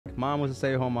mom was a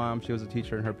stay-at-home mom. She was a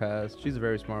teacher in her past. She's a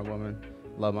very smart woman.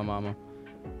 Love my mama.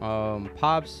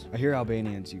 Pops. I hear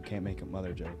Albanians, you can't make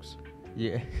mother jokes.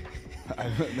 Yeah.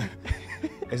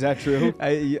 Is that true?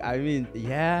 I mean,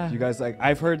 yeah. You guys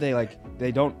I've heard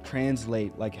they don't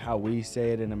translate like how we say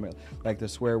it in America, like the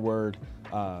swear word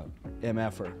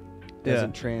MFer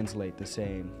doesn't translate the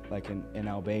same like in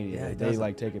Albania. Yeah,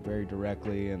 they take it very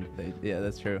directly and yeah,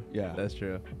 that's true. Yeah, that's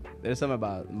true. There's something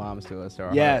about moms to us.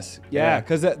 Yes,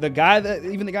 because the guy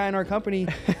even the guy in our company,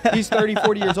 he's 30,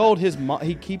 40 years old.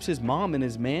 He keeps his mom in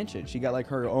his mansion. She got like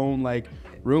her own like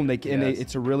room.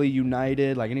 It's a really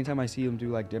united. Like anytime I see him do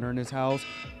like dinner in his house,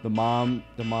 the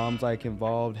mom's like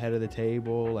involved, head of the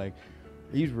table. Like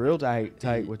he's real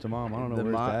tight with the mom. I don't know where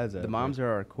his dad's at. The moms are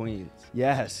our queens.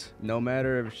 Yes. No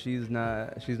matter if she's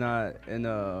not in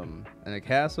a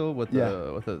castle with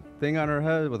a thing on her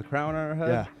head, with a crown on her head.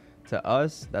 Yeah. To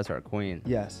us, that's our queen.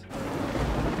 Yes.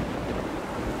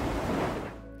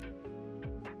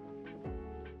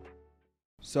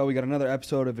 So we got another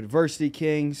episode of Adversity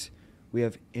Kings. We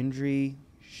have Indri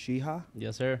Shehaj.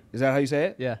 Yes, sir. Is that how you say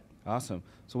it? Yeah. Awesome.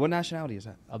 So what nationality is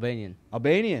that? Albanian.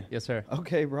 Albanian? Yes, sir.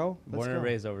 Okay, bro. Born and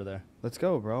raised over there. Let's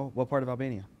go, bro. What part of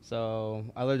Albania? So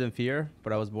I lived in Fier,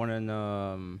 but I was born in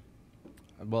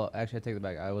well, actually I take it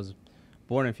back. I was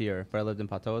born in Fier, but I lived in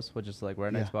Patos, which is like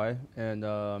right next by, and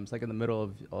it's like in the middle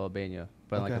of Albania,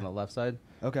 but like on the left side.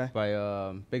 Okay.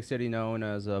 By big city known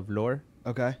as Vlor.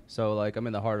 Okay. So like I'm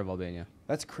in the heart of Albania.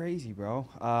 That's crazy, bro.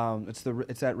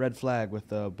 It's that red flag with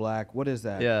the black. What is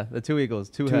that? Yeah, the two eagles,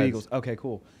 two heads. Eagles. Okay,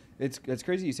 cool. It's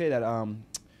crazy you say that.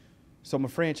 So I'm a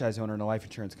franchise owner in a life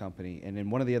insurance company, and in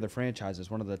one of the other franchises,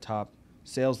 one of the top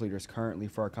sales leaders currently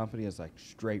for our company is like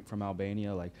straight from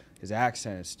Albania. Like his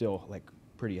accent is still like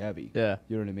pretty heavy. Yeah.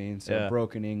 You know what I mean? So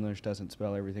broken English, doesn't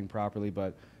spell everything properly,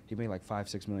 but he made like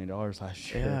 $5-6 million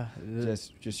last year. Yeah.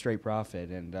 Just straight profit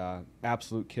and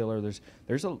absolute killer.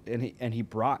 He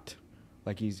brought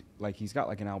he's got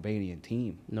like an Albanian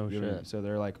team. No shit. So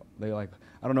they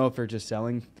I don't know if they're just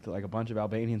selling to like a bunch of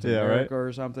Albanians in America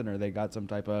or something, or they got some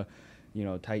type of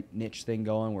tight niche thing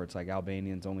going where it's like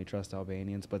Albanians only trust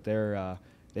Albanians, but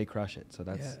they crush it. So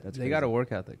that's they crazy. got a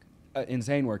work ethic.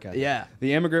 Insane work ethic. Yeah.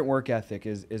 The immigrant work ethic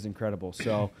is incredible.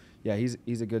 So yeah,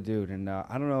 he's a good dude, and I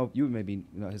don't know if you maybe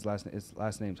know his last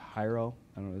name's Hyro.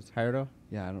 I don't know. Hyro?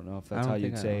 Yeah, I don't know if that's how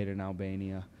you'd say it in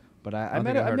Albania, but I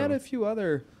met a few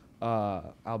other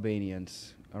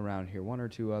Albanians around here. One or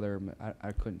two other.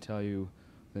 I couldn't tell you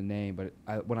the name, but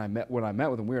when I met with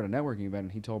him, we were at a networking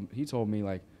event, and he told me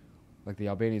like the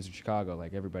Albanians in Chicago,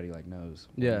 like everybody like knows.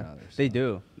 Yeah, they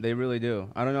do. They really do.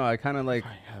 I don't know. I kind of like.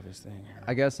 I have his thing here.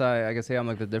 I guess I can say I'm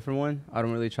like the different one. I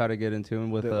don't really try to get in tune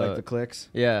with like the clicks.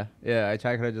 Yeah. I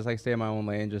try to just like stay in my own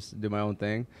lane, just do my own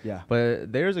thing. Yeah.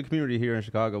 But there's a community here in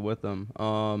Chicago with them.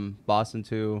 Boston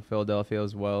too, Philadelphia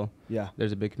as well. Yeah.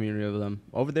 There's a big community of them.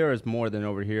 Over there is more than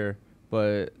over here.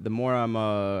 But the more I'm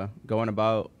going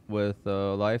about with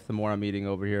life, the more I'm meeting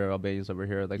over here, Albanians over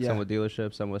here. Like some with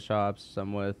dealerships, some with shops,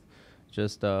 some with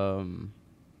just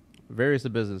various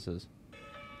businesses.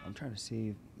 I'm trying to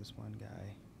see this one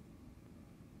guy.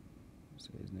 Let's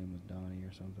see, his name was Donnie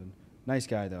or something. Nice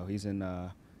guy though. He was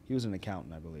an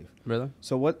accountant, I believe. Really?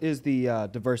 So what is the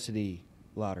diversity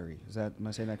lottery? Am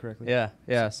I saying that correctly?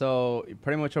 Yeah. So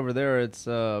pretty much over there, it's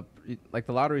like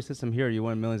the lottery system here. You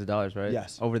win millions of dollars, right?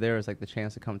 Yes. Over there is like the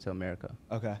chance to come to America.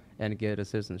 Okay. And get a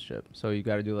citizenship. So you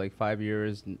got to do like 5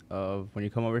 years of when you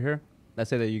come over here. Let's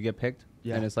say that you get picked.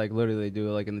 Yeah. And it's like literally they do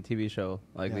it like in the TV show,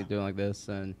 like they do it like this,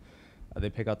 and they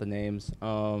pick out the names.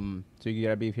 So you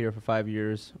gotta be here for 5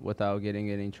 years without getting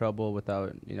any trouble,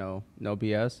 without no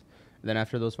BS. And then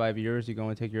after those 5 years, you go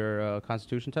and take your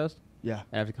Constitution test. Yeah.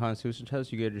 And after the Constitution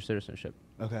test, you get your citizenship.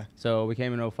 Okay. So we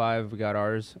came in 2005. We got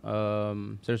ours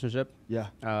citizenship. Yeah.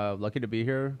 Lucky to be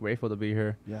here. Grateful to be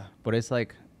here. Yeah. But it's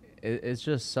like, it's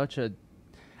just such a.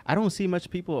 I don't see much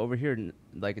people over here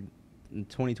like in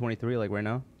 2023, like right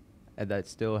now, that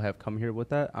still have come here with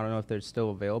that. I don't know if they're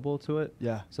still available to it.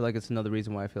 Yeah. So like it's another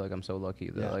reason why I feel like I'm so lucky.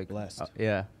 That, like blessed.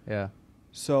 Yeah.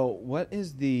 So what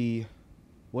is the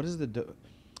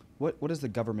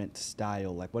government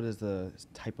style? Like what is the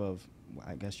type of,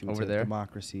 I guess you would over say, there?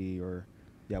 Democracy or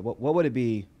what would it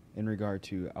be in regard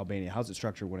to Albania? How's it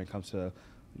structured when it comes to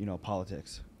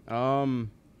politics?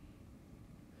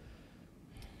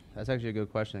 That's actually a good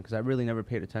question because I really never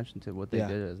paid attention to what they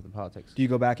did as the politics. Do you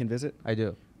go back and visit? I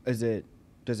do. Does it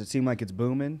seem like it's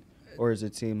booming, or does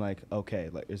it seem like okay?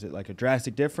 Like, is it like a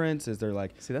drastic difference? Is there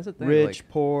like that's the thing, rich,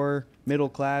 poor, middle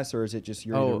class, or is it just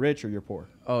you're either rich or you're poor?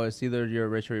 Oh, it's either you're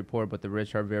rich or you're poor, but the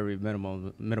rich are very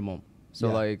minimal. So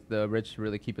like the rich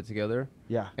really keep it together.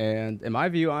 Yeah. And in my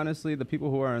view, honestly, the people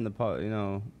who are in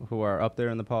the who are up there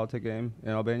in the politic game in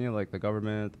Albania, like the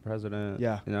government, the president,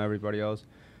 everybody else,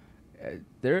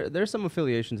 there's some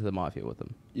affiliation to the mafia with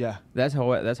them. Yeah. That's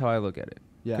how I look at it.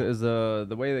 Yeah. Because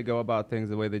the way they go about things,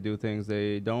 the way they do things,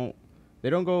 they don't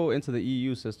go into the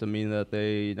EU system, meaning that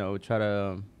they try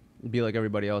to be like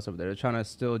everybody else over there. They're trying to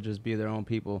still just be their own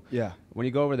people. Yeah. When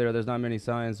you go over there, there's not many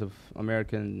signs of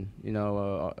American,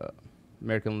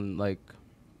 like,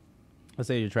 let's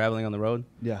say you're traveling on the road.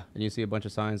 Yeah. And you see a bunch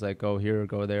of signs like go here,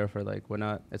 go there for like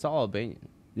whatnot. It's all Albanian.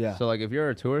 Yeah. So like if you're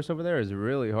a tourist over there, it's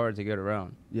really hard to get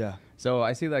around. Yeah. So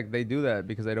I see like they do that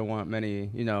because they don't want many,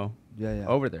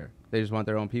 over there. They just want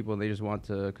their own people, and they just want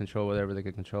to control whatever they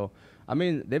can control. I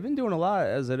mean, they've been doing a lot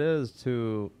as it is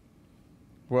to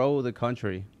grow the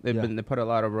country. They put a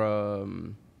lot of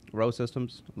road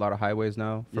systems, a lot of highways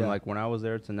now, from like when I was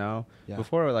there to now. Yeah.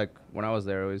 Before, like when I was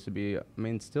there, it used to be, I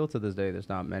mean, still to this day, there's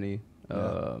not many,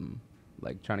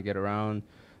 like trying to get around.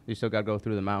 You still got to go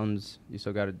through the mountains. You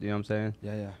still got to, you know what I'm saying?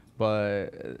 Yeah, yeah.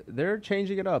 But they're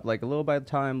changing it up, like a little by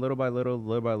time, little by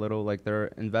little, like they're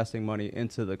investing money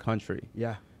into the country.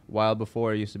 Yeah. While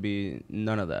before it used to be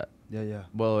none of that. Yeah, yeah.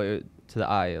 Well, to the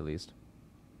eye at least.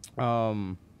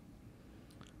 I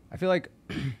feel like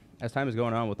as time is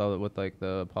going on with like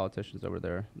the politicians over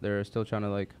there, they're still trying to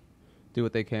like do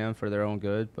what they can for their own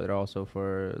good, but also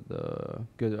for the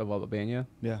good of Albania.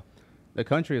 Yeah. The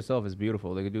country itself is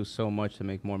beautiful. They could do so much to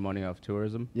make more money off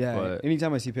tourism. Yeah. But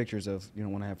anytime I see pictures of,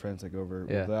 when I have friends that go over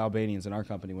with the Albanians in our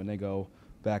company, when they go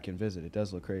back and visit, it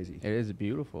does look crazy. It is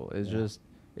beautiful. It's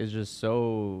just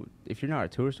so, if you're not a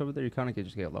tourist over there, you kind of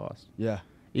just get lost. Yeah.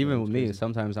 Even with me,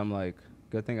 sometimes I'm like,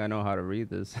 good thing I know how to read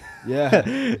this.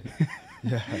 Yeah.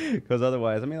 Yeah. Because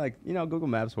otherwise, I mean, like, Google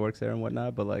Maps works there and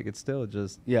whatnot, but like, it's still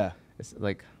just, it's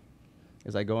like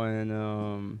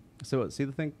going, so see,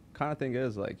 the kind of thing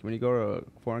is like, when you go to a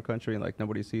foreign country and like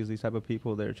nobody sees these type of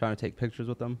people, they're trying to take pictures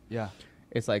with them. Yeah.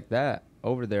 It's like that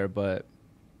over there, but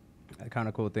the kind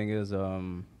of cool thing is,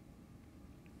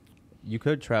 you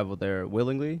could travel there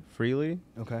willingly, freely.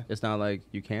 Okay. It's not like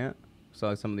you can't. So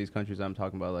like some of these countries I'm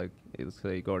talking about, like let's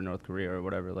say you go to North Korea or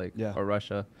whatever, like or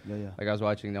Russia. Yeah, yeah. Like I was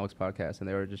watching Nelk's podcast and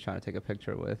they were just trying to take a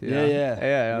picture with.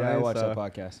 I watched that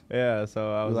podcast. Yeah,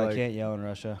 so I was like, can't yell in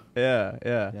Russia.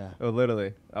 Yeah. Oh,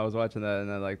 literally, I was watching that and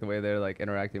then like the way they're like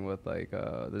interacting with like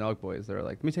the Nelk boys, they're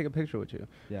like, let me take a picture with you.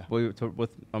 Yeah. With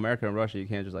America and Russia, you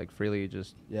can't just like freely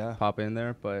just pop in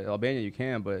there, but Albania you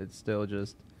can, but it's still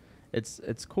just.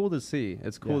 It's cool to see.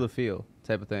 It's cool to feel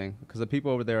type of thing. Because the people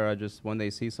over there are just, when they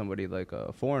see somebody like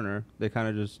a foreigner, they kind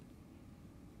of just,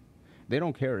 they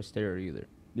don't care to stare either.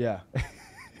 Yeah.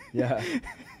 Yeah.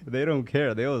 They don't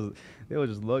care. They'll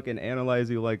just look and analyze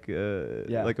you like a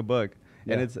bug.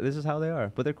 Yeah. And this is how they are.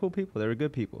 But they're cool people. They're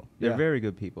good people. They're very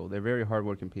good people. They're very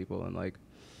hardworking people. And like,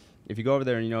 if you go over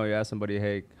there and you ask somebody,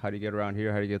 hey, how do you get around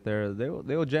here? How do you get there? They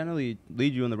will generally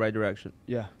lead you in the right direction.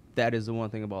 Yeah. That is the one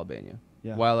thing about Albania.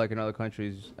 Yeah. While like in other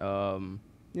countries, I'm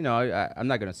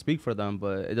not going to speak for them,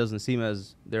 but it doesn't seem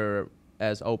as they're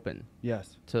as open.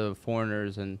 Yes. To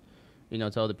foreigners and,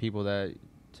 to other people that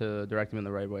to direct them in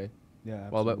the right way. Yeah.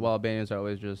 Absolutely. While Albanians are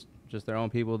always just their own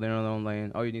people, they're in their own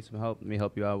lane. Oh, you need some help? Let me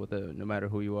help you out with it, no matter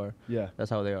who you are. Yeah. That's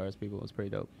how they are as people. It's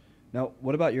pretty dope. Now,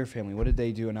 what about your family? What did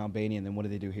they do in Albania, and then what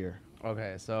did they do here?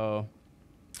 Okay, so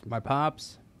my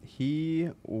pops, he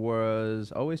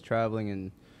was always traveling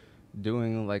and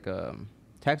doing like a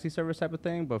taxi service type of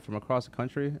thing, but from across the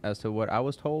country, as to what I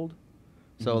was told.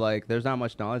 So like there's not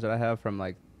much knowledge that I have from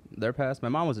like their past. My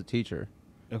mom was a teacher.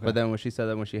 Okay. But then when she said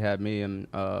that when she had me and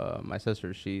my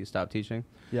sister, she stopped teaching.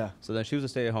 Yeah. So then she was a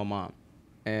stay-at-home mom.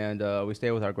 And we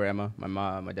stayed with our grandma,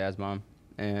 my dad's mom.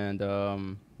 And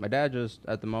my dad just,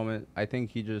 at the moment, I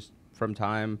think he just, from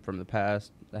the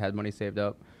past, had money saved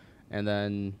up. And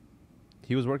then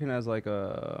he was working as like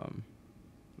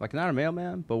not a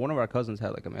mailman, but one of our cousins had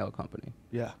like a mail company.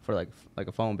 Yeah. For like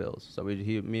a phone bills. So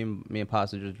me and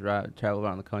Pops would just travel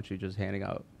around the country just handing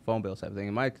out phone bills type of thing.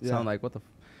 It might sound like what the,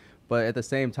 but at the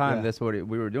same time, that's what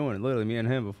we were doing. Literally, me and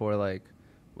him before like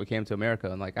we came to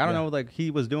America, and like I don't know, like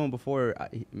he was doing before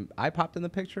I popped in the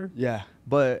picture. Yeah.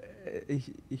 But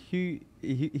he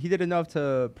did enough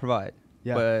to provide.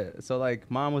 Yeah. But so like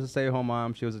mom was a stay-at-home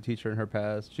mom. She was a teacher in her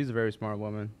past. She's a very smart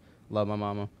woman. Love my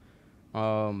mama.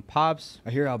 Pops. I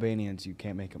hear Albanians, you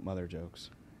can't make up mother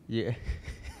jokes. Yeah.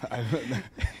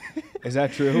 Is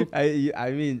that true?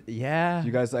 I mean, yeah.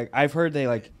 You guys I've heard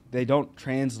they don't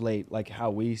translate like how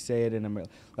we say it in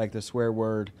like the swear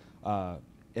word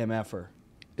MFer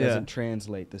doesn't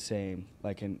translate the same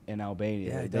like in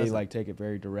Albania. Yeah, they like take it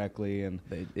very directly and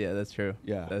that's true.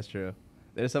 Yeah. That's true.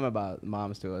 There's something about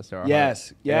moms to us. To our Yes,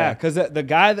 heart. yeah, because the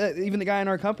guy even the guy in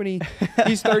our company,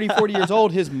 he's 30, 40 years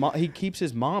old. He keeps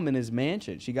his mom in his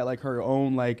mansion. She got like her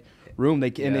own like room.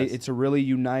 It's a really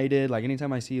united. Like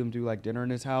anytime I see him do like dinner in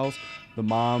his house, the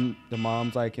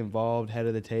mom's like involved, head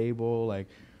of the table. Like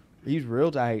he's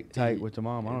real tight with the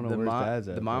mom. I don't know where his dad's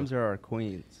at. The moms are our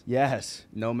queens. Yes.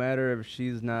 No matter if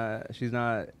she's not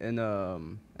in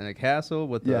a castle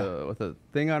with a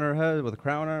thing on her head, with a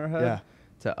crown on her head. Yeah.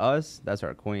 To us, that's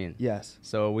our queen. Yes.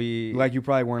 So we like you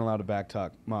probably weren't allowed to back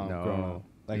talk mom growing up.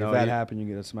 Like if that happened, you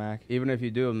get a smack. Even if you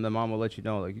do, the mom will let you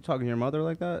know, like, you talking to your mother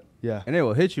like that? Yeah. And it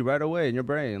will hit you right away in your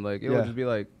brain. Like, it will just be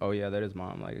like, oh, yeah, that is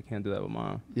mom. Like, I can't do that with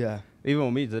mom. Yeah. Even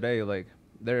with me today, like,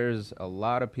 there's a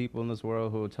lot of people in this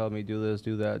world who will tell me, do this,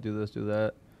 do that, do this, do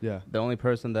that. Yeah. The only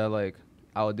person that, like,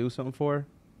 I would do something for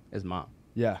is mom.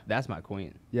 Yeah. That's my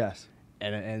queen. Yes.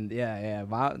 And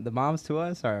the moms to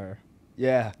us are...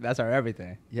 Yeah. That's our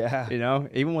everything. Yeah. You know,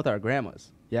 even with our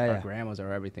grandmas. Yeah, our grandmas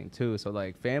are everything, too. So,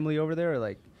 like, family over there,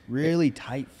 like... Really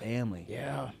tight family.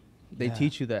 Yeah. They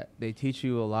teach you that. They teach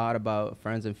you a lot about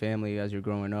friends and family as you're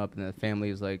growing up, and the family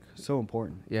is, like... So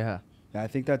important. Yeah. I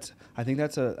think that's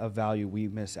a value we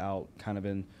miss out kind of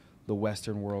in the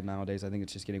Western world nowadays. I think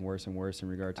it's just getting worse and worse in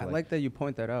regard to... I like that you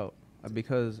point that out.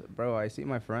 Because, bro, I see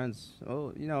my friends...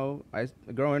 Oh, you know,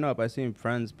 growing up, I seen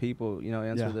friends, people, you know,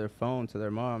 answer their phone to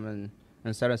their mom, and...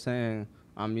 Instead of saying,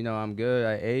 I'm good,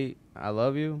 I ate, I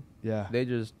love you, they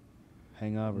just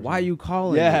hang up. Why are you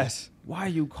calling me? Yes. Why are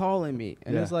you calling me?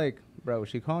 And it's like, bro,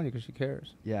 she calling you because she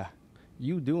cares. Yeah.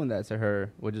 You doing that to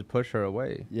her would just push her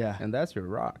away. Yeah. And that's your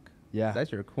rock. Yeah.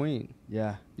 That's your queen.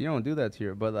 Yeah. You don't do that to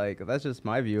her. But, like, that's just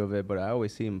my view of it. But I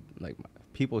always see, like,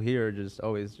 people here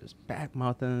always back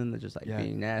mouthing, just like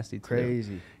being nasty too.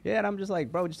 Crazy. Yeah, and I'm just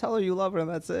like, bro, just tell her you love her and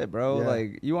that's it, bro.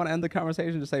 Like, you want to end the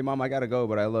conversation, just say, Mom, I gotta go,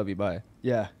 but I love you, bye.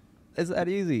 Yeah. It's that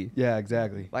easy. Yeah,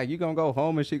 exactly. Like, you gonna go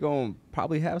home and she gonna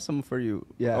probably have some for you.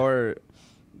 Yeah. Or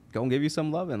gonna give you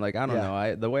some loving. Like, I don't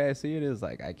know. The way I see it is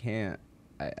like, I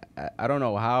don't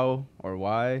know how or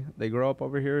why they grow up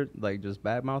over here, like, just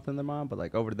bad mouthing their mom, but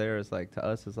like over there, it's like, to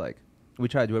us, it's like, we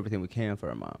try to do everything we can for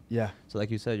our mom. Yeah. So like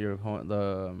you said,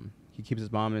 he keeps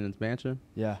his mom in his mansion.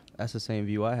 Yeah. That's the same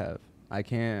view I have. I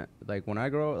can't, like, when I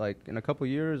grow, like, in a couple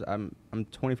years, I'm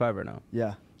 25 right now.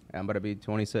 Yeah. I'm about to be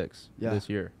 26 this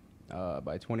year.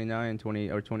 By 28,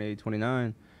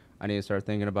 29, I need to start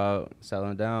thinking about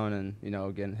settling down and, you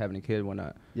know, having a kid and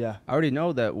whatnot. Yeah. I already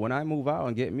know that when I move out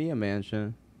and get me a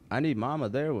mansion, I need mama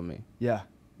there with me. Yeah.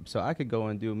 So I could go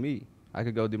and do me. I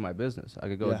could go do my business. I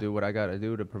could go do what I got to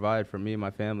do to provide for me,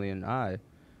 my family, and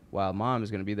while mom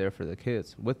is going to be there for the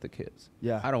kids, with the kids.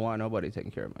 Yeah. I don't want nobody taking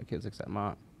care of my kids except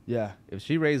mom. Yeah. If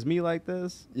she raised me like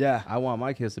this, I want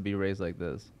my kids to be raised like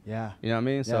this. Yeah. You know what I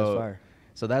mean? Yeah, that's fire.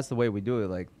 So that's the way we do it.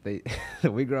 Like,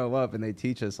 we grow up and they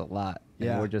teach us a lot.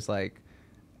 And we're just like,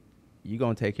 you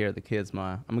going to take care of the kids,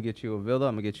 Ma. I'm going to get you a villa.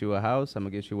 I'm going to get you a house. I'm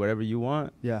going to get you whatever you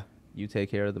want. Yeah. You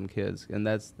take care of them kids. And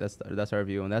that's our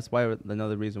view. And that's why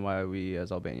another reason why we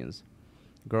as Albanians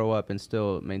grow up and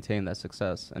still maintain that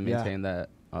success and maintain that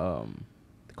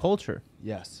culture.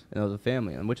 Yes. You know, the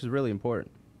family, and which is really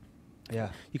important. Yeah.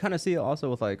 You kind of see it also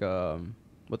with like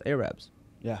with Arabs.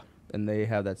 Yeah. And they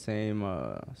have that same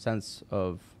sense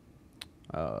of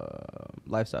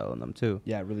lifestyle in them too.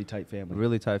 Yeah, really tight family.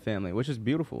 Really tight family, which is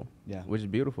beautiful. Yeah. Which is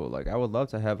beautiful. Like, I would love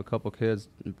to have a couple kids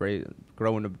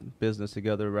grow into business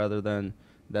together rather than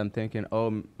them thinking,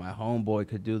 oh, my homeboy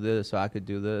could do this, so I could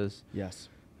do this. Yes.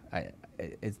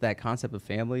 It's that concept of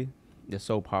family is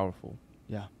so powerful.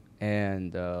 Yeah.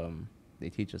 And they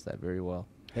teach us that very well.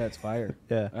 Yeah, it's fire.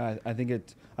 Yeah. I think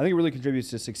it really contributes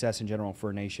to success in general for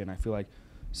a nation. I feel like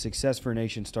success for a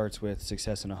nation starts with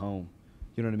success in a home.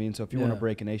 You know what I mean? So if you want to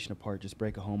break a nation apart, just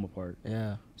break a home apart.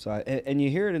 Yeah. So and you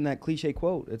hear it in that cliche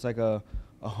quote. It's like a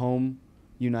home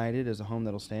united is a home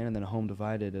that'll stand, and then a home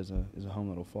divided is a home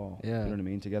that'll fall. Yeah. You know what I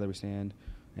mean? Together we stand,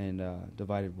 and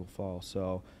divided will fall.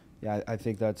 So yeah, I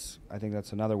think that's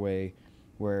another way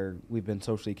where we've been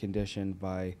socially conditioned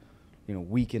by, you know,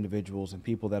 weak individuals and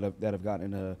people that have gotten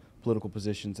into political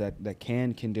positions that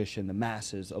can condition the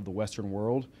masses of the Western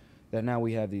world. That now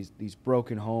we have these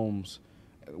broken homes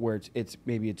where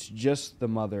it's just the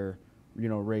mother, you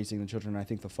know, raising the children. And I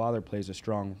think the father plays a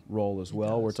strong role as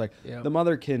well, where it's like the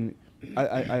mother can.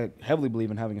 I heavily believe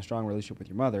in having a strong relationship with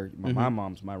your mother. My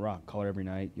mom's my rock. Call her every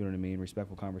night. You know what I mean?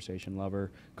 Respectful conversation. Love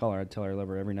her. Call her. I'd tell her I love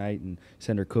her every night and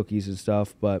send her cookies and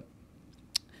stuff. But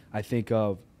I think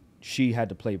she had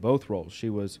to play both roles. She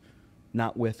was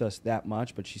not with us that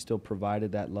much, but she still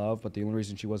provided that love. But the only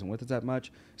reason she wasn't with us that much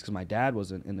is because my dad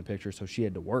wasn't in the picture, so she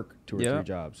had to work 2 or 3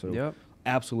 jobs. So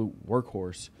absolute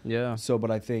workhorse. Yeah. So, but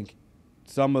I think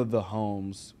some of the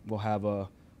homes will have a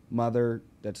mother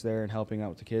that's there and helping out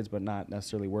with the kids, but not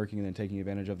necessarily working and then taking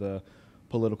advantage of the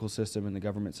political system and the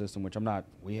government system, which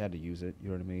we had to use it, you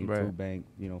know what I mean? Right. Food bank,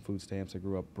 food stamps. I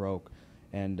grew up broke.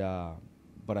 And,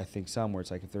 but I think somewhere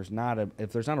it's like if there's not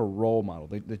a role model,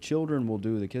 the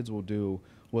kids will do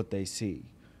what they see.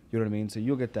 You know what I mean? So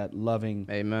you'll get that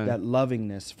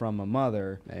lovingness from a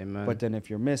mother. Amen. But then if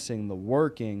you're missing the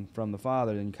working from the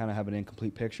father, then you kind of have an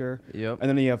incomplete picture. Yep. And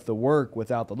then you have the work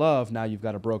without the love. Now you've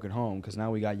got a broken home because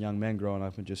now we got young men growing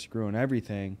up and just screwing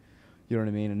everything. You know what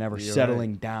I mean? And never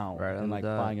settling down and like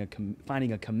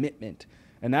finding a commitment.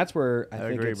 And that's where I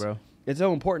think it's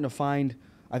so important to find.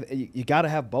 You got to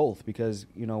have both because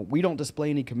we don't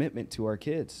display any commitment to our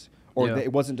kids. Or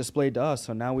it wasn't displayed to us,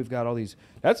 so now we've got all these.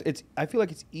 I feel like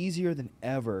it's easier than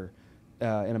ever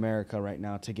in America right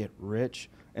now to get rich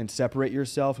and separate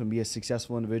yourself and be a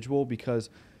successful individual because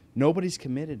nobody's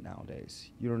committed nowadays.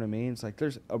 You know what I mean? It's like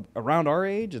there's around our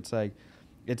age, it's like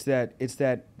it's that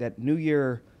new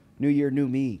year, new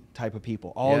me type of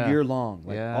people all year long.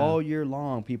 All year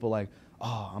long, people like,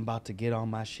 oh, I'm about to get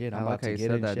on my shit. I'm about to get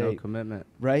in shape. No commitment.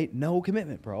 Right? No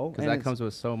commitment, bro. Because that comes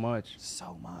with so much.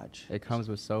 So much. It comes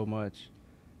with so much.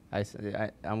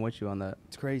 I'm with you on that.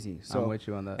 It's crazy. I'm with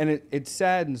you on that. And it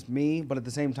saddens me, but at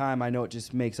the same time, I know it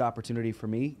just makes opportunity for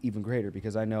me even greater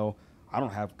because I know I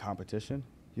don't have competition.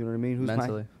 You know what I mean?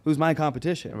 Who's my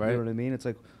competition? Right. You know what I mean? It's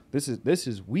like this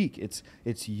is weak.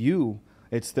 It's you.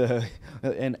 It's the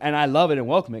and I love it and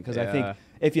welcome it because I think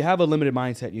if you have a limited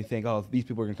mindset and you think, oh, these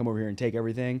people are going to come over here and take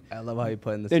everything. I love how you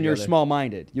put in this then together. You're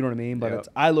small-minded. You know what I mean? But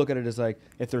I look at it as like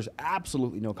if there's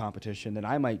absolutely no competition, then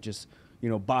I might just,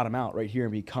 bottom out right here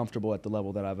and be comfortable at the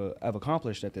level that I've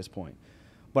accomplished at this point.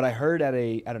 But I heard at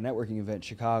a networking event in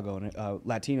Chicago, a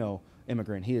Latino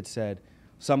immigrant, he had said,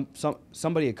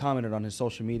 somebody had commented on his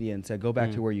social media and said, go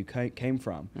back to where you came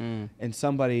from. And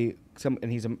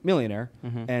and he's a millionaire,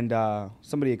 and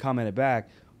somebody had commented back,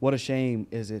 what a shame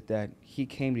is it that he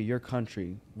came to your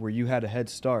country where you had a head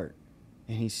start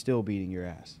and he's still beating your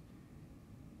ass,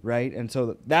 right? And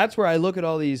so that's where I look at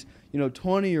all these,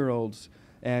 20-year-olds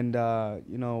and,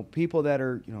 people that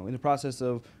are, in the process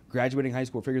of graduating high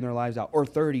school, figuring their lives out, or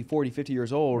 30, 40, 50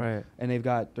 years old, right. And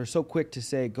they're so quick to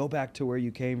say, go back to where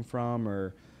you came from,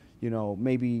 or,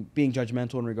 maybe being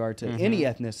judgmental in regard to any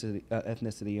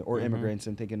ethnicity or immigrants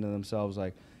and thinking to themselves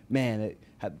like, man,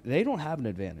 they don't have an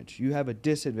advantage. You have a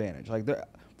disadvantage. Like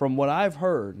from what I've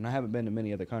heard, and I haven't been to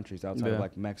many other countries outside of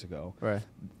like Mexico, right.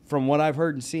 From what I've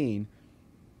heard and seen,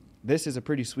 this is a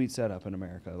pretty sweet setup in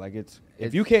America. Like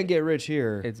if you can't get rich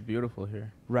here, it's beautiful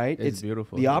here, right? It's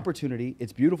beautiful. The opportunity,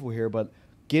 it's beautiful here, but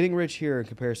getting rich here in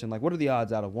comparison, like what are the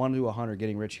odds out of 1 to 100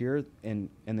 getting rich here and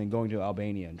then going to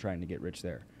Albania and trying to get rich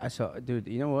there? Dude,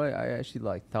 you know what? I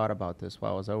actually thought about this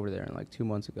while I was over there 2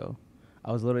 months ago.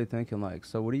 I was literally thinking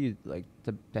so what do you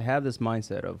to have this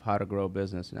mindset of how to grow a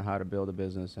business and how to build a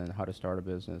business and how to start a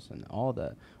business and all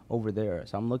that over there.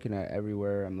 So I'm looking at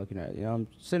everywhere. I'm looking at, I'm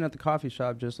sitting at the coffee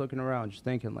shop just looking around, just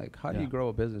thinking how do you grow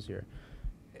a business here?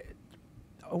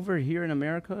 Over here in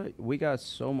America, we got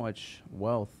so much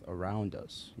wealth around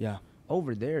us. Yeah.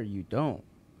 Over there, you don't.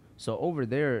 So over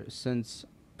there, since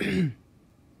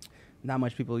not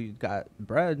much people got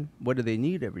bread, what do they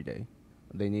need every day?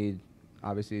 They need,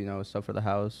 obviously, stuff for the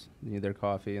house. They need their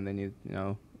coffee, and they need,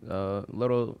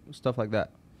 little stuff like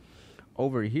that.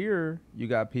 Over here, you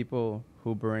got people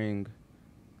who bring,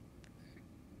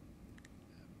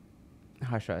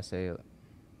 how should I say it?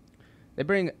 They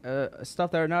bring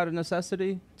stuff that are not a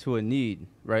necessity to a need,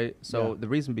 right? So the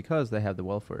reason because they have the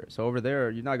wealth for it. So over there,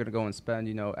 you're not going to go and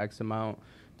spend, X amount,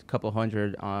 a couple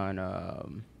hundred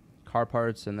on car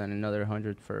parts and then another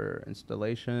 100 for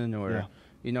installation or,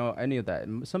 any of that.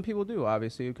 And some people do,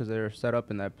 obviously, because they're set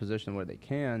up in that position where they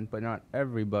can, but not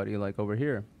everybody like over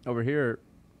here. Over here,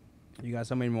 you got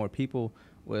so many more people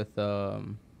with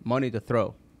money to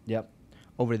throw. Yep.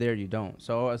 Over there, you don't.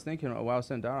 So I was thinking while I was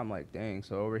sitting down, I'm like, dang.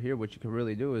 So over here, what you could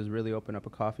really do is really open up a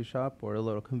coffee shop or a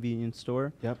little convenience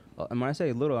store. Yep. And when I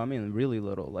say little, I mean really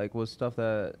little. With stuff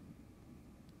that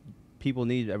people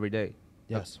need every day.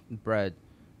 Yes. Bread,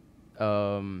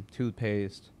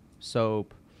 toothpaste,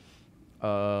 soap,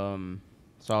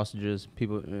 sausages.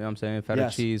 People, you know what I'm saying? Feta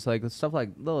cheese, stuff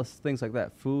little things like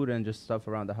that. Food and just stuff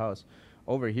around the house.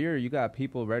 Over here, you got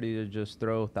people ready to just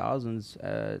throw thousands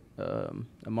at a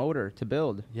motor to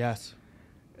build. Yes.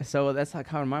 So that's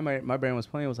how my brain was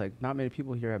playing. It was not many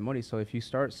people here have money. So if you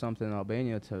start something in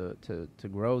Albania to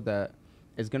grow that,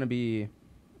 it's going to be,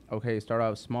 okay, start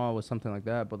out small with something like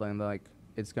that, but then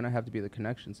it's going to have to be the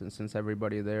connections. And since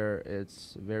everybody there,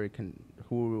 it's very,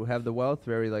 who have the wealth,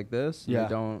 very like this, they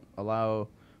don't allow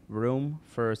room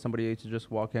for somebody to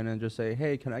just walk in and just say,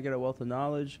 hey, can I get a wealth of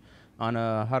knowledge on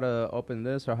how to open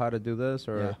this or how to do this,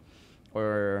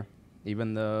 or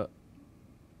even the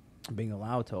being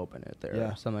allowed to open it there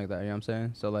or something like that, you know what I'm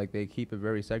saying? So like they keep it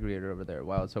very segregated over there,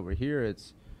 while it's over here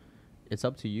it's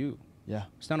up to you.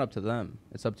 It's not up to them,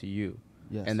 it's up to you.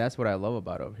 And that's what I love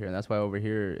about over here, and that's why over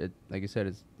here, it, like you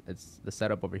said, it's the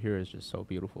setup over here is just so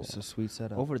beautiful. It's a sweet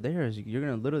setup. Over there is you're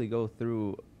gonna literally go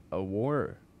through a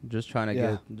war just trying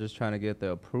to get the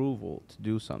approval to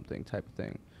do something type of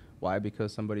thing. Why?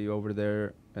 Because somebody over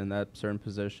there in that certain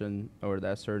position or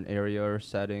that certain area or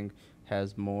setting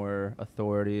has more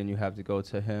authority, and you have to go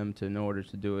to him in order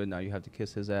to do it. Now you have to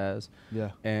kiss his ass.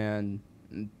 And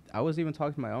I was even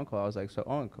talking to my uncle. I was like, so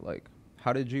Unc, like,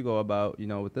 how did you go about,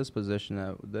 with this position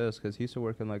at this? Because he used to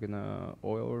work in like an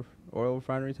oil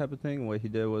refinery type of thing. What he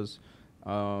did was,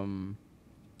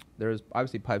 there's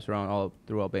obviously pipes around all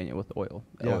through Albania with oil.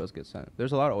 Oils get sent.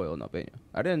 There's a lot of oil in Albania.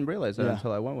 I didn't realize that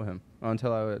until I went with him.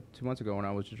 Until 2 months ago when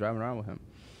I was just driving around with him.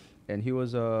 And he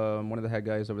was one of the head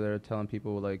guys over there telling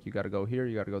people, like, you got to go here,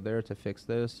 you got to go there to fix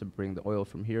this, to bring the oil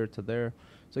from here to there.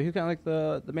 So he's kind of like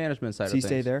the management side of things. Does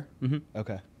he stay there? Mm-hmm.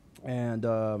 Okay. And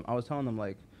I was telling them,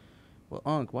 like, well,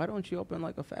 Unc, why don't you open,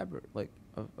 like, a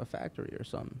factory or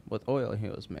something with oil? And he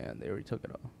goes, man, they already took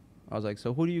it all. I was like,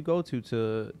 so who do you go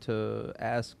to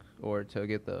ask or to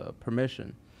get the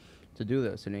permission to do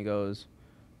this? And he goes,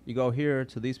 you go here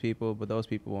to these people, but those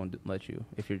people won't let you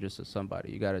if you're just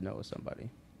somebody. You got to know somebody.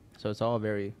 So it's all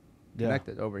very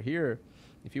connected. Over here,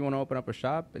 if you want to open up a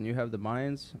shop and you have the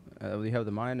mind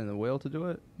and the will to do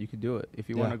it, you could do it. If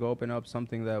you want to go open up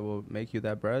something that will make you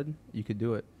that bread, you could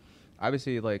do it.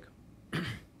 Obviously, like,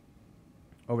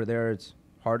 over there, it's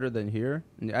harder than here.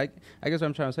 And I guess what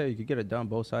I'm trying to say, you could get it done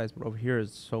both sides, but over here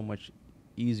it's so much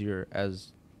easier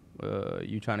as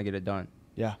you trying to get it done.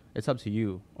 It's up to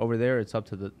you. Over there, it's up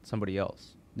to somebody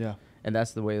else. And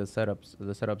that's the way the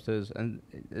setups is. And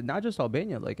not just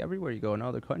Albania, like everywhere you go in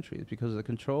other countries, because the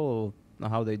control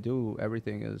of how they do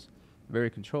everything is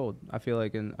very controlled. I feel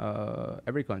like in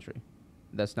every country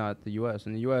that's not the U.S.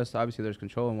 In the U.S., obviously there's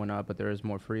control and whatnot, but there is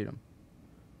more freedom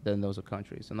than those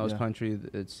countries. In those countries,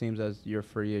 it seems as you're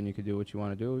free and you can do what you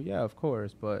want to do. Yeah, of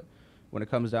course. But when it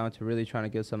comes down to really trying to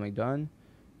get something done,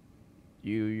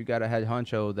 you got a head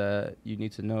honcho that you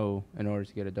need to know in order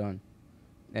to get it done.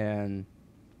 And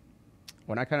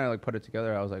when I kind of like put it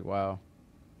together, I was like, wow,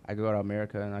 I could go to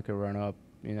America and I could run up,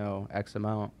 X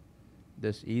amount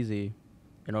this easy.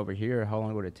 And over here, how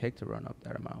long would it take to run up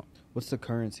that amount? What's the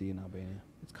currency in Albania?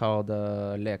 It's called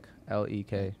lek,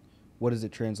 L-E-K. What does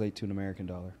it translate to an American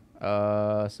dollar?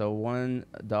 So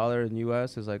 $1 in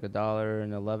U.S. is like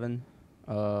 $1.11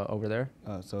 over there.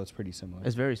 So it's pretty similar.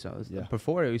 It's very similar.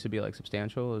 Before, it used to be like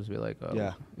substantial. It used to be like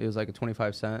it was like a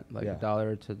 25 cent, like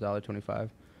 $1 to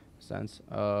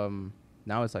 $1.25.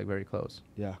 Now it's like very close.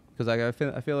 Because like I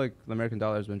feel like the American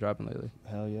dollar has been dropping lately.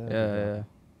 Hell yeah. Yeah.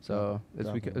 So it's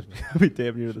we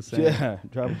damn near the same.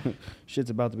 Shit's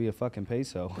about to be a fucking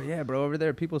peso. But yeah, bro, over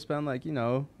there people spend like like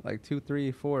 $2,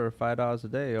 $3, $4, or $5 a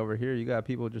day. Over here you got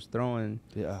people just throwing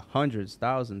hundreds,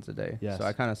 thousands a day. So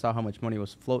I kind of saw how much money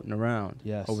was floating around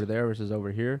over there versus over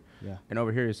here. And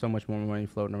over here is so much more money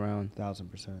floating around.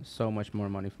 1000%. So much more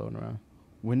money floating around.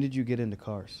 When did you get into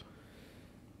cars?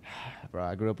 Bro,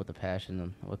 I grew up with a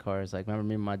passion with cars. Like, remember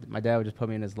me, my dad would just put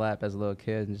me in his lap as a little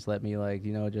kid and just let me, like,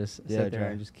 just sit there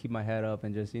and just keep my head up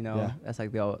and just, that's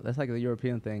like the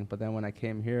European thing. But then when I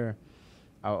came here,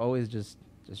 I would always just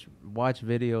watch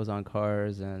videos on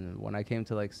cars. And when I came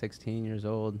to like 16 years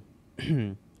old,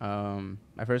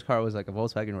 my first car was like a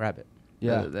Volkswagen Rabbit.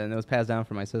 And it was passed down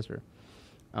from my sister.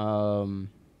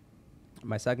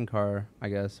 My second car, I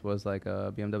guess, was like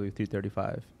a BMW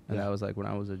 335. And that was like when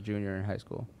I was a junior in high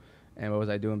school. And what was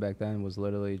I doing back then was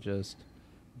literally just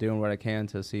doing what I can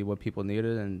to see what people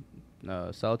needed and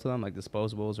sell it to them, like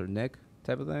disposables or nick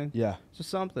type of thing. Just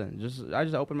something. I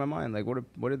just opened my mind. Like,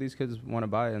 what do these kids want to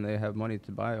buy and they have money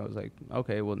to buy? I was like,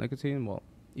 okay, well, nicotine, well,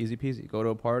 easy peasy. Go to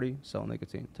a party, sell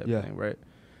nicotine type of thing, right?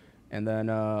 And then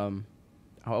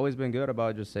I've always been good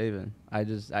about just saving. I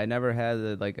never had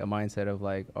a mindset of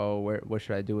like, oh, what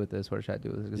should I do with this? What should I do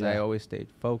with this? Because I always stayed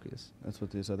focused. That's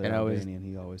what this other Albanian,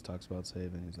 he always talks about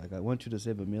saving. He's like, I want you to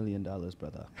save $1 million,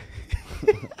 brother.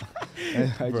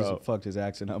 I just fucked his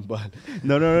accent up, but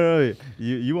no.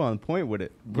 You on point with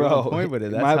it, bro. You on point with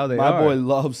it. That's how they are. My boy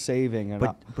loves saving,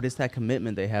 but it's that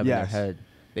commitment they have in their head.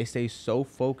 They stay so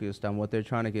focused on what they're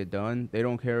trying to get done. They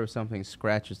don't care if something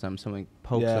scratches them, something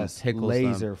pokes them, tickles them.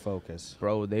 Laser focus.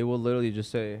 Bro, they will literally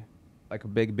just say, like a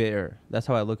big bear. That's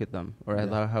how I look at them. Or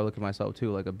how I look at myself,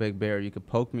 too. Like a big bear. You could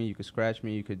poke me, you could scratch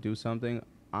me, you could do something.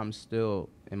 I'm still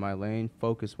in my lane,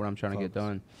 focused what I'm trying to get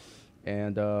done.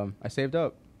 And I saved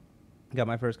up, got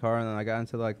my first car, and then I got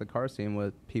into like the car scene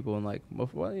with people and like,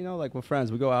 well, you know, like with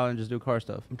friends. We go out and just do car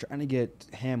stuff. I'm trying to get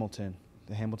Hamilton,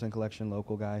 the Hamilton Collection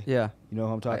local guy. Yeah. You know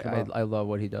who I'm talking about? I love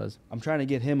what he does. I'm trying to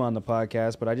get him on the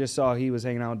podcast, but I just saw he was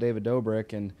hanging out with David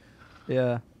Dobrik, and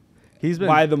yeah, he's been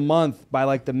by the month, by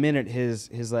like the minute,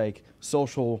 his like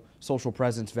social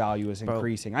presence value is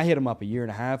increasing. I hit him up a year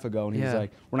and a half ago, and he was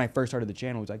like, when I first started the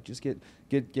channel, he was like, just get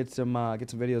some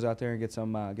videos out there and get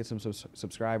some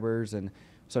subscribers, and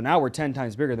so now we're 10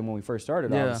 times bigger than when we first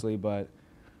started, obviously, but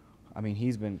I mean,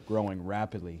 he's been growing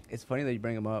rapidly. It's funny that you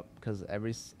bring him up because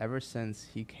ever since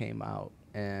he came out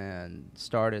and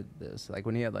started this, like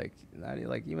when he had like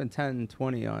even 10,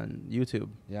 20 on YouTube.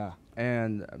 Yeah.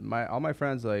 And all my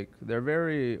friends, like they're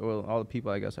very, well, all the people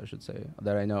I guess I should say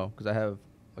that I know, because I have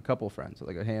a couple friends,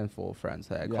 like a handful of friends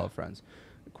that I call friends,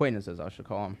 acquaintances I should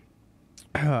call them.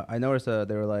 I noticed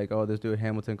they were like, oh, this dude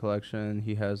Hamilton Collection,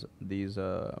 he has these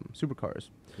supercars.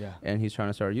 Yeah. And he's trying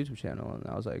to start a YouTube channel. And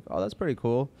I was like, oh, that's pretty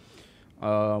cool.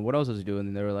 What else does he do?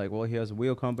 And they were like, well, he has a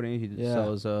wheel company. He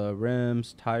sells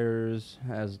rims, tires,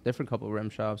 has different couple of rim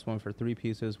shops, one for 3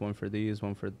 pieces, one for these,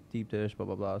 one for deep dish, blah,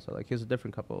 blah, blah. So like he has a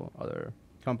different couple other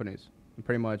companies. And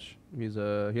pretty much he has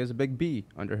a big B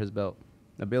under his belt,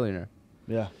 a billionaire.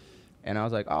 Yeah. And I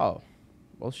was like, oh,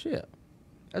 well, shit.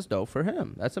 That's dope for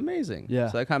him. That's amazing. Yeah.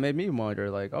 So that kind of made me wonder,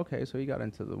 like, okay, so he got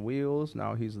into the wheels.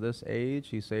 Now he's this age.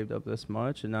 He saved up this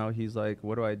much. And now he's like,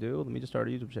 what do I do? Let me just start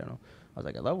a YouTube channel. I was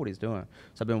like, I love what he's doing.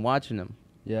 So I've been watching him,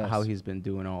 how he's been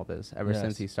doing all this ever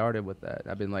since he started with that.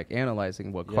 I've been, like,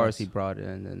 analyzing what cars he brought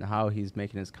in and how he's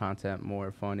making his content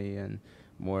more funny and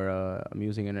more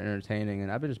amusing and entertaining.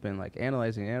 And I've just been like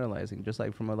analyzing, just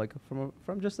like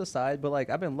from just the side, but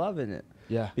like I've been loving it.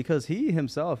 Yeah. Because he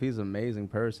himself, he's an amazing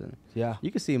person. Yeah.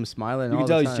 You can see him smiling. You can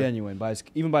tell he's genuine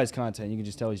even by his content. You can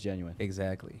just tell he's genuine.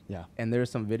 Exactly. Yeah. And there's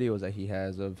some videos that he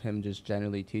has of him just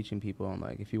generally teaching people on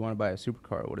like, if you want to buy a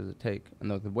supercar, what does it take?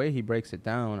 And the way he breaks it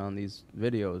down on these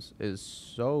videos is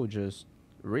so just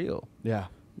real. Yeah.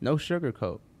 No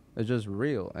sugarcoat. It's just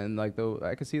real. And like though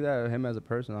I can see that him as a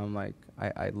person, I'm like,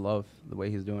 I love the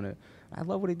way he's doing it. I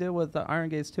love what he did with the Iron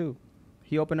Gates too.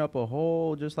 He opened up a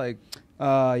whole just like they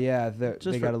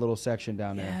got a little section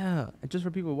down there. Yeah. Just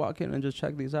for people to walk in and just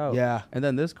check these out. Yeah. And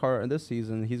then this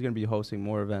season he's gonna be hosting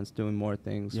more events, doing more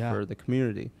things for the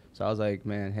community. So I was like,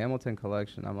 man, Hamilton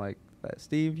Collection. I'm like,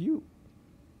 Steve,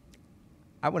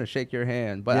 I want to shake your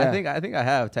hand, but I think I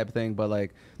have type of thing, but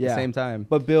like at the same time.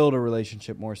 But build a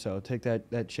relationship more so. Take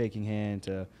that shaking hand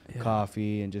to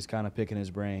coffee and just kind of picking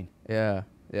his brain. Yeah.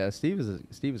 Yeah, Steve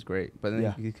is great. But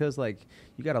then because like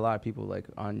you got a lot of people like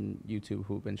on YouTube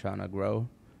who've been trying to grow.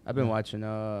 I've been watching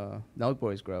Nelk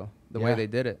Boys grow the way they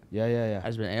did it. Yeah. I've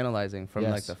just been analyzing from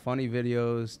like the funny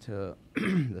videos to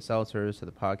the seltzers to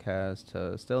the podcast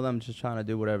to still them just trying to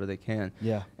do whatever they can.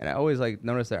 Yeah. And I always like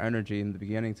notice their energy in the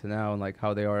beginning to now and like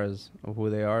how they are as who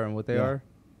they are and what they are.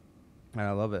 And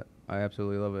I love it. I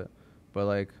absolutely love it. But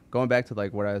like going back to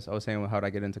like what I was saying, how did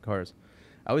I get into cars?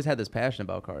 I always had this passion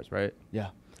about cars, right? Yeah.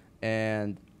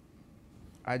 And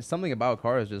something about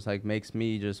cars just like makes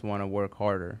me just want to work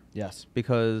harder. Yes.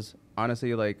 Because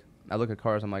honestly, like I look at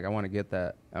cars, I'm like, I want to get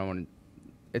that.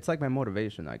 It's like my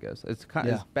motivation, I guess. It's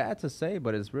it's bad to say,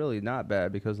 but it's really not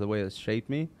bad because the way it's shaped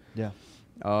me. Yeah.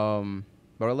 But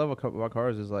what I love about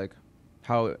cars is like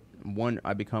how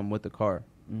I become with the car.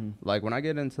 Mm-hmm. Like when I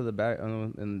get into the back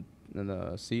in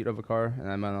the seat of a car and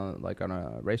I'm on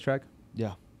a racetrack.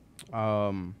 Yeah.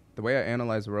 The way I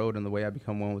analyze the road and the way I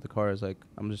become one with the car is like,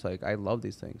 I'm just like, I love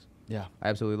these things. Yeah. I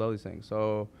absolutely love these things.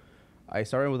 So I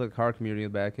started with the car community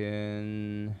back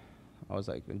I was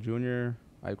like a junior.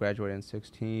 I graduated in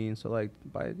 16. So like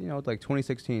by, like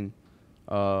 2016,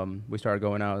 we started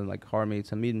going out and like car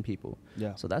meets and meeting people.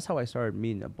 Yeah. So that's how I started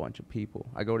meeting a bunch of people.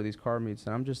 I go to these car meets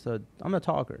and I'm a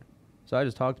talker. So I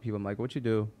just talk to people. I'm like, what you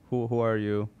do? Who are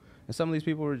you? And some of these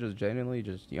people were just genuinely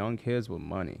just young kids with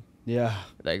money. Yeah.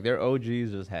 Like their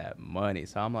OGs just have money.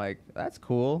 So I'm like, that's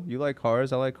cool. You like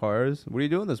cars. I like cars. What are you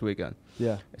doing this weekend?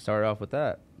 Yeah. It started off with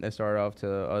that. It started off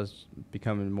to us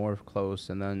becoming more close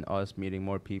and then us meeting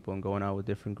more people and going out with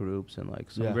different groups and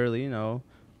like some really,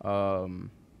 I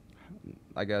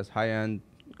guess high-end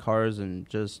cars and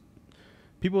just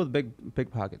people with big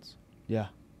pockets. Yeah.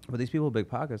 But these people with big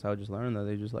pockets, I would just learn that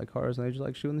they just like cars and they just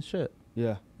like shooting the shit.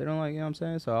 Yeah. They don't like, you know what I'm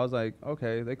saying? So I was like,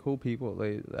 okay, they cool people.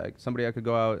 They like somebody I could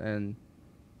go out and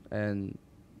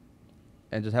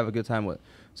just have a good time with.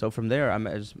 So from there, I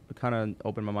just kind of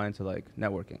opened my mind to like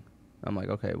networking. I'm like,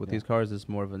 okay, with these cars, it's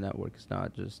more of a network. It's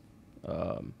not just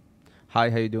hi,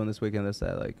 how you doing this weekend? This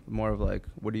that. Like more of like,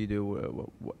 what do you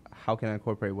do? How can I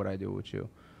incorporate what I do with you?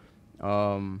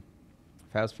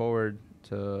 Fast forward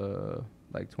to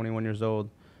like 21 years old,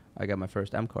 I got my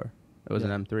first M car. It was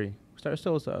an M3.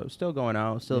 Still going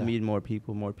out, still meeting more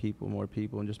people,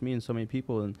 and just meeting so many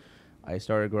people. And I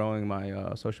started growing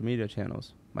my social media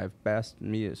channels. My best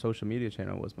social media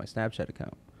channel was my Snapchat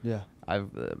account. Yeah.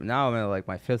 Now I'm at like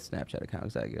my 5th Snapchat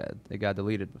account because it got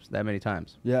deleted that many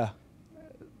times. Yeah.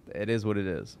 It is what it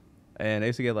is. And I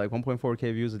used to get like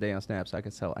 1.4K views a day on Snap, so I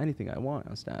could sell anything I want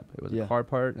on Snap. It was a car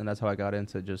part, and that's how I got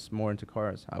into just more into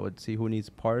cars. I would see who needs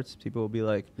parts. People would be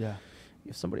like,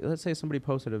 if let's say somebody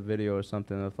posted a video or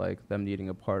something of like them needing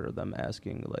a part or them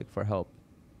asking like for help,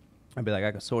 I'd be like,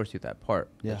 I can source you that part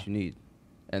that you need.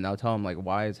 And I'll tell them like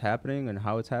why it's happening and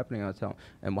how it's happening. I'll tell them.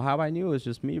 And how I knew is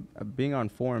just me being on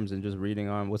forums and just reading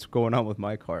on what's going on with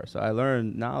my car. So I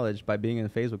learned knowledge by being in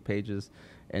Facebook pages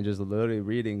and just literally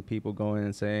reading people going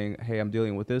and saying, hey, I'm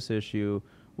dealing with this issue.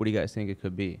 What do you guys think it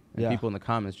could be? And people in the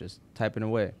comments just typing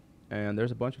away. And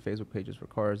there's a bunch of Facebook pages for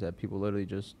cars that people literally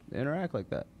just interact like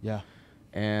that. Yeah.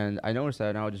 And I noticed that,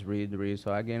 and I would just read.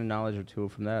 So I gained a knowledge or two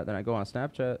from that. Then I go on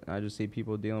Snapchat, and I just see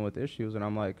people dealing with issues, and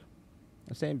I'm like,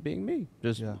 same being me,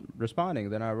 just responding.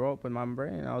 Then I wrote up in my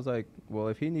brain, and I was like, well,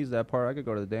 if he needs that part, I could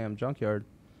go to the damn junkyard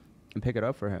and pick it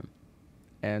up for him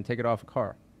and take it off a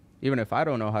car. Even if I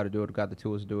don't know how to do it, got the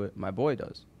tools to do it, my boy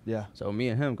does. Yeah. So me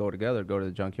and him go together, go to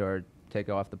the junkyard, take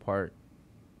off the part,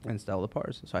 and sell the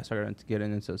parts. So I started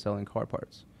getting into selling car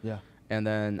parts. Yeah. And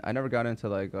then I never got into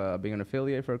like being an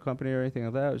affiliate for a company or anything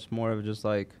like that. It was more of just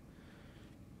like,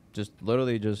 just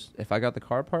literally just, if I got the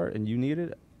car part and you need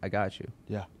it, I got you.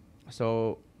 Yeah.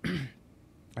 So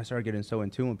I started getting so in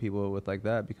tune with people with like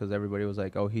that because everybody was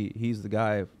like, oh, he's the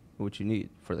guy what you need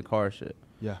for the car shit.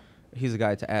 Yeah. He's the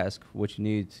guy to ask what you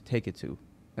need to take it to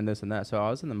and this and that. So I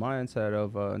was in the mindset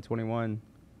of in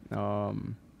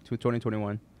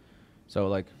 2021. So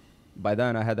like by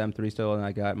then I had the M3 still and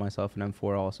I got myself an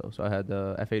M4 also. So I had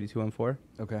the F82 M4.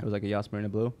 Okay. It was like a Yas Marina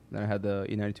Blue. Then I had the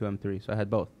E92 M3. So I had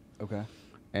both. Okay.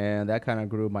 And that kind of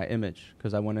grew my image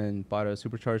because I went and bought a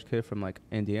supercharged kit from like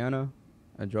Indiana.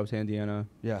 I drove to Indiana,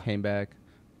 came back,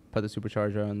 put the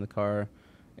supercharger on the car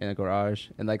in a garage.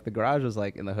 And like the garage was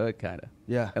like in the hood kind of.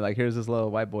 Yeah. And like here's this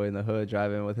little white boy in the hood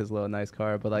driving with his little nice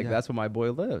car. But like that's where my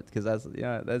boy lived because that's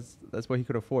what he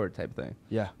could afford type thing.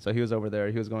 Yeah. So he was over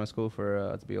there. He was going to school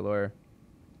for to be a lawyer.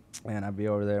 And I'd be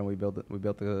over there and we built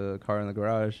the car in the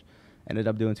garage. Ended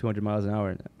up doing 200 miles an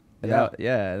hour in it. Like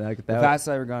that. The fastest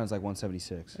I ever gone is like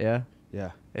 176. Yeah.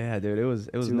 Yeah. Yeah, dude. It was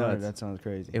nuts. That sounds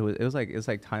crazy. It's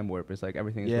like time warp. It's like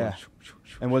everything is going.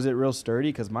 And was it real sturdy?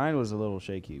 Because mine was a little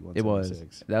shaky.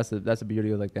 176. It was. That's the beauty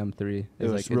of like the M3. It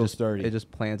was like real sturdy. It just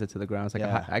plants it to the ground. It's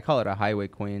like I call it a highway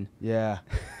queen. Yeah.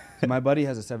 So my buddy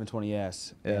has a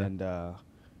 720S, and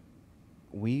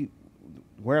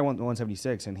where I went to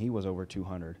 176, and he was over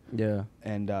 200. Yeah.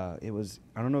 And it was.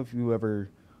 I don't know if have you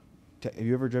ever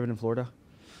driven in Florida?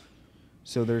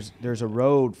 So there's a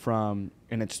road from,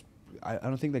 and it's, I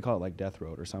don't think they call it like Death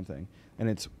Road or something, and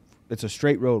it's a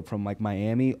straight road from like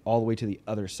Miami all the way to the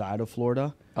other side of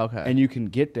Florida. Okay. And you can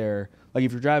get there, like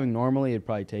if you're driving normally, it'd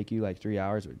probably take you like 3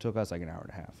 hours, but it took us like an hour and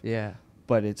a half. Yeah.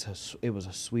 But it's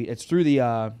through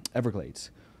the Everglades.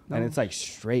 No. And it's like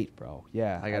straight, bro.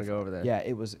 Yeah. I gotta go over there. Yeah,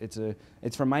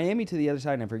 it's from Miami to the other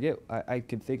side, and I forget, I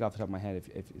could think off the top of my head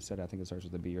if it said, I think it starts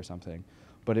with a B or something.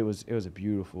 But it was a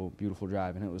beautiful, beautiful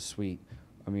drive, and it was sweet.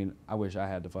 I mean, I wish I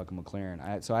had the fucking McLaren.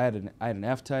 I had an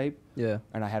F-Type,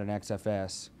 and I had an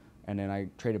XFS, and then I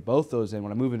traded both those in.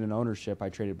 When I moved into ownership, I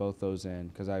traded both those in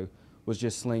because I was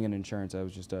just slinging insurance. I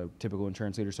was just a typical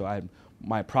insurance leader, so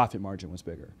my profit margin was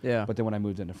bigger. Yeah. But then when I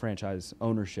moved into franchise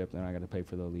ownership, then I got to pay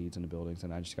for the leads and the buildings,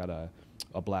 and I just got a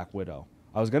Black Widow.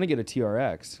 I was gonna get a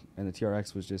TRX, and the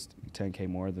TRX was just $10K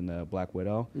more than the Black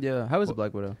Widow. Yeah. How is the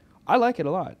Black Widow? I like it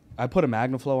a lot. I put a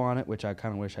MagnaFlow on it, which I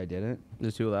kind of wish I didn't.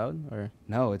 Is it too loud? Or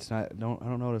no, it's not. I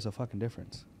don't notice a fucking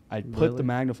difference. I put the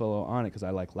MagnaFlow on it because I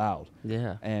like loud.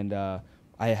 Yeah. And I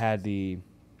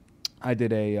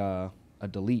did a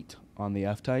Delete on the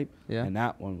F-Type. Yeah. And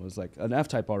that one was like, an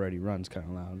F-Type already runs kind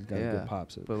of loud. It's got good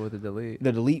pops. But with the Delete.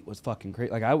 The Delete was fucking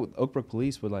crazy. Like Oak Brook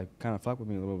Police would like kind of fuck with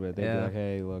me a little bit. They'd be like,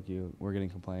 hey, look, we're getting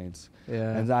complaints.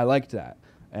 Yeah. And I liked that.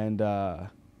 And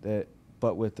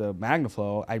but with the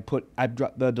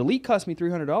MagnaFlow, the Delete cost me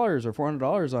 $300 or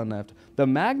 $400 on that. The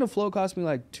MagnaFlow cost me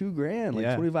like $2,000, like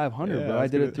 $2,500. But I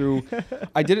did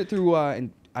it through,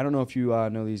 and I don't know if you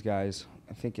know these guys.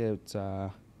 I think it's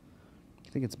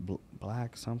I think it's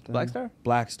Black something. Black Star?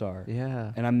 Black Star.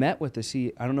 Yeah. And I met with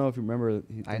I don't know if you remember.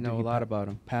 I know a lot about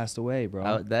him. Passed away,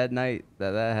 bro. That night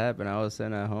that happened, I was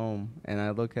sitting at home, and I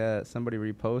look at somebody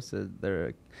reposted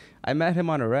their. I met him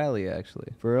on a rally,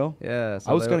 actually. For real? Yeah.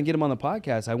 So I was gonna get him on the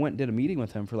podcast. I went and did a meeting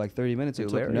with him for like 30 minutes and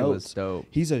took Larry notes. Was dope.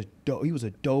 He was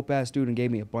a dope ass dude and gave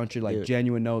me a bunch of like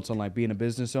genuine notes on like being a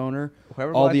business owner.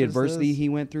 Whoever all the adversity he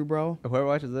went through, bro. Whoever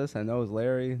watches this and knows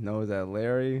Larry knows that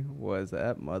Larry was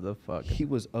that motherfucker. He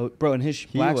was bro, and his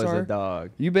he Black was Star, a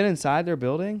dog. You been inside their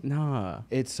building? Nah.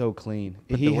 It's so clean.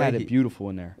 But he had it beautiful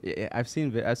in there. Yeah, I've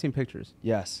seen pictures.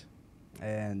 Yes.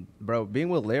 And bro, being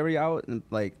with Larry out and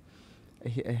like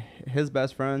his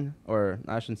best friend, or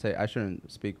I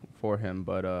shouldn't speak for him,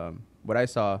 but what I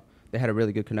saw, they had a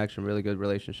really good connection, really good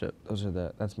relationship.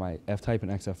 That's my F-Type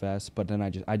and XFS, but then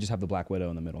I just have the Black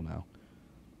Widow in the middle now.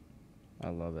 I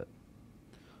love it.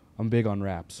 I'm big on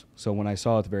wraps. So when I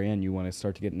saw at the very end, you want to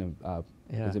start to get into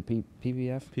is it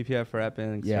PPF? PPF for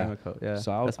wrapping ceramic coat. Yeah.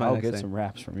 So I'll get some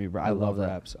wraps from you, bro. I love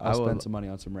wraps. I'll spend some money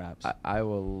on some wraps. I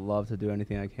will love to do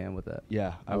anything I can with that.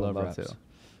 Yeah, I love wraps to.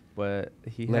 But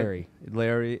Larry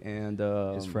and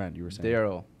his friend, you were saying,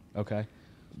 Daryl. Okay.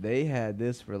 They had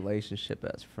this relationship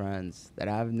as friends that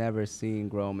I've never seen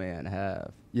grown man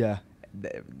have. Yeah.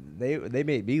 They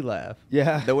made me laugh.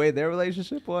 Yeah. The way their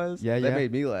relationship was, they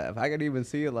made me laugh. I could even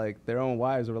see it, like their own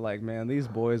wives were like, man, these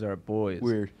boys are boys.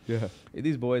 Weird. Yeah.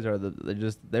 These boys are the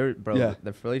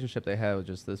relationship they have was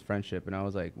just this friendship, and I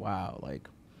was like, wow, like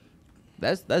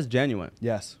that's genuine.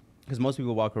 Yes. Because most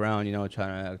people walk around,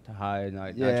 trying to hide,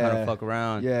 not trying to fuck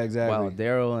around. Yeah, exactly. While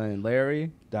Daryl and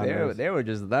Larry, they were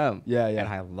just them. Yeah, yeah. And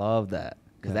I love that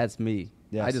because that's me.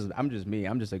 Yes. I'm just me.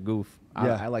 I'm just a goof.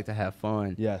 Yeah. I like to have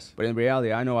fun. Yes. But in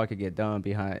reality, I know I could get done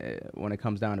when it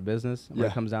comes down to business. When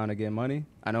it comes down to getting money,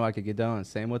 I know I could get done.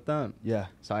 Same with them. Yeah.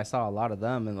 So I saw a lot of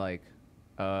them and like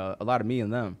a lot of me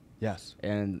and them. Yes.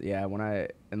 And yeah,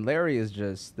 and Larry is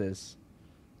just this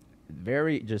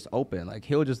very just open. Like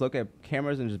he'll just look at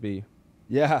cameras and just be.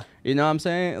 Yeah. You know what I'm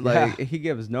saying? Like he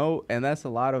gives and that's a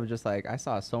lot of just like I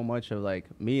saw so much of like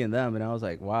me and them, and I was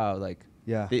like, wow, like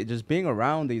just being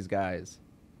around these guys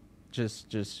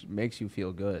just makes you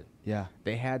feel good. Yeah.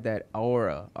 They had that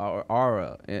aura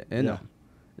in them.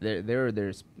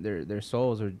 Their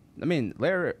souls are. I mean,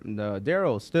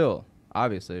 Daryl still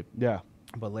obviously. Yeah.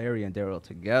 But Larry and Daryl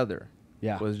together.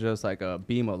 Yeah. Was just like a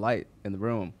beam of light in the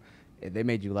room. They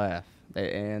made you laugh.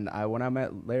 And when I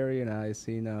met Larry and I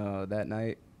seen that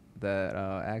night, that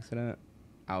accident,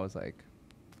 I was like,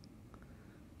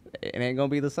 it ain't gonna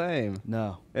be the same.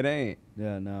 No, it ain't.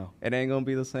 Yeah, no, it ain't gonna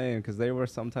be the same because they were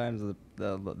sometimes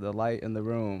the light in the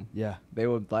room. Yeah, they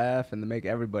would laugh and make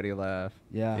everybody laugh.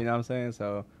 Yeah, you know what I'm saying.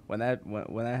 So when that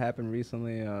happened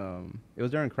recently, it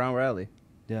was during Crown Rally.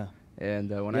 Yeah.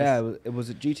 And it was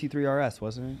a GT3 RS,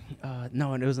 wasn't it?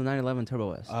 No, and it was a 911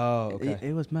 Turbo S. Oh, okay.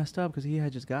 It was messed up because he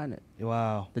had just gotten it.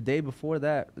 Wow. The day before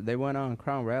that, they went on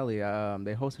Crown Rally.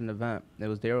 They hosted an event. It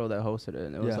was Daryl that hosted it,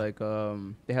 and it was like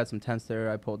they had some tents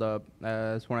there. I pulled up.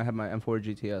 That's when I had my M4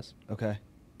 GTS. Okay.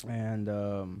 And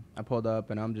I pulled up,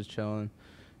 and I'm just chilling,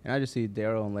 and I just see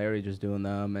Daryl and Larry just doing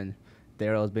them, and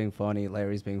Daryl's being funny,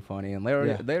 Larry's being funny, and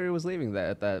Larry was leaving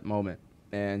at that moment.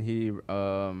 And he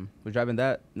was driving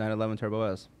that 911 Turbo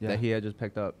S that he had just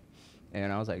picked up.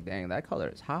 And I was like, dang, that color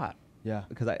is hot. Yeah.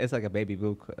 Because it's like a baby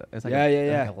blue. It's like like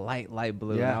a light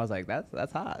blue. Yeah. And I was like,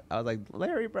 that's hot. I was like,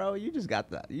 Larry, bro, you just got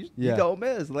that. You don't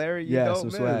miss, Larry. You don't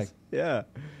miss. Swag. Yeah.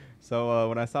 So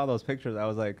when I saw those pictures, I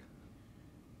was like,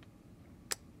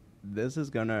 this is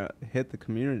going to hit the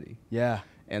community. Yeah.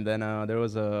 And then there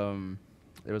was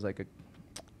like a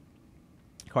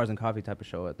Cars and Coffee type of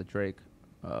show at the Drake.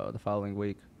 The following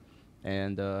week,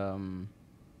 and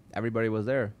everybody was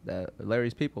there.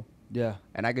 Larry's people. Yeah,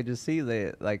 and I could just see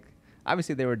like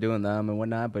obviously they were doing them and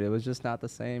whatnot, but it was just not the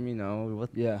same,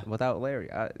 without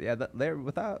Larry.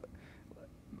 Without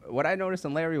what I noticed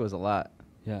in Larry was a lot.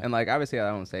 Yeah, and like obviously I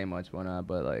don't say much whatnot,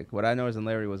 but like what I noticed in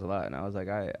Larry was a lot, and I was like,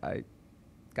 I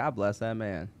God bless that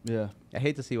man. Yeah, I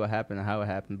hate to see what happened and how it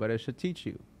happened, but it should teach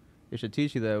you. It should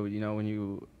teach you that when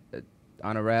you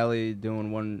on a rally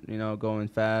doing one, going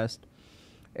fast,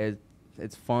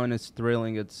 it's fun, it's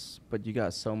thrilling, but you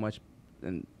got so much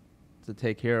to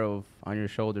take care of on your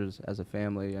shoulders as a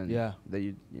family, and that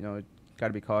you got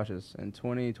to be cautious. In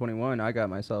 2021, I got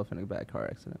myself in a bad car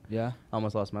accident. Yeah,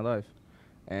 almost lost my life,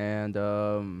 and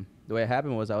the way it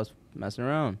happened was I was messing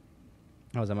around.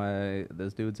 I was on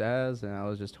this dude's ass, and I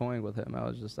was just toying with him. I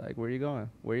was just like, where are you going?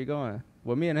 Where are you going?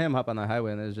 Well, me and him hop on the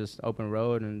highway, and there's just open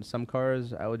road, and some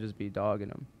cars, I would just be dogging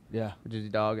them. Yeah.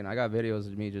 Just dogging. I got videos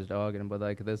of me just dogging them, but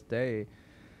like this day,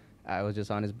 I was just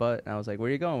on his butt, and I was like, "Where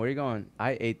you going? Where you going?"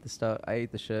 I ate the stuff. I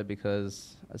ate the shit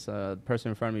because the person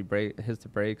in front of me hits the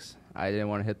brakes. I didn't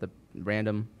want to hit the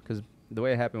random because the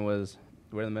way it happened was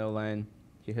we're in the middle lane.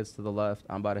 He hits to the left.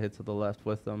 I'm about to hit to the left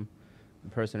with him. The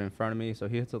person in front of me. So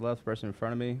he hits the left. The person in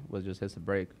front of me just hits the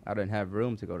brake. I didn't have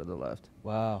room to go to the left.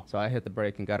 Wow. So I hit the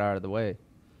brake and got out of the way,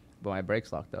 but my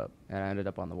brakes locked up, and I ended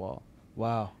up on the wall.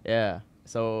 Wow. Yeah.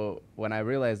 So when I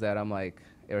realized that, I'm like,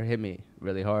 it hit me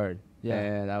really hard. Yeah.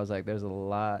 And I was like, there's a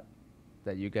lot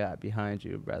that you got behind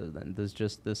you rather than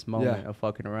this moment of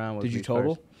fucking around with Did you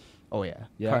total? Cars. Oh, yeah.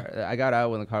 Yeah. I got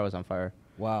out when the car was on fire.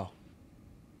 Wow.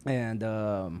 And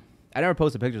I never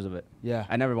posted pictures of it. Yeah.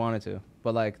 I never wanted to.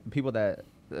 But, like,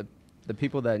 the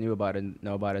people that knew about it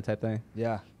know about it type thing.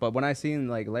 Yeah. But when I seen,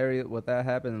 like, Larry, what that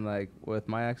happened, like, with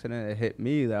my accident, it hit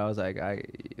me that I was like,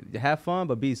 have fun,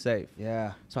 but be safe.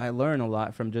 Yeah. So I learned a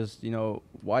lot from just,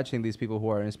 watching these people who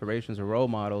are inspirations or role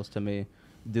models to me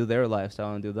do their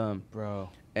lifestyle and do them. Bro.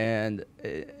 And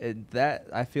that,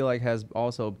 I feel like, has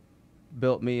also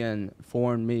built me and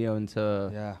formed me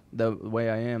into the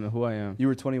way I am and who I am. You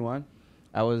were 21?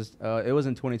 I was, it was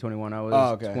in 2021. I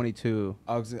was 22.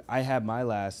 I had my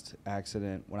last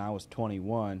accident when I was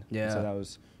 21. Yeah. So that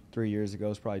was 3 years ago. It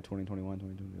was probably 2021,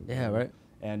 2022. Yeah, right.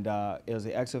 And it was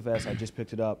the XFS. I just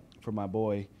picked it up from my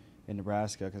boy in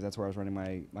Nebraska because that's where I was running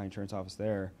my insurance office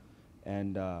there.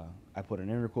 And I put an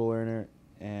intercooler in it,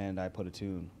 and I put a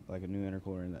tune, like a new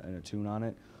intercooler and a tune on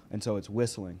it. And so it's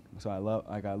whistling. So I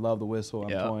love the whistle.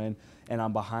 I'm playing, and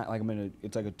I'm behind. Like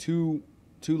it's like a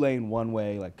two-lane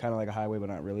one-way, like kind of like a highway, but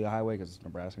not really a highway because it's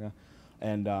Nebraska.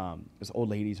 And this old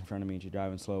lady's in front of me, and she's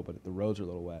driving slow, but the roads are a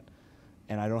little wet.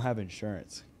 And I don't have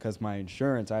insurance because my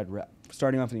insurance,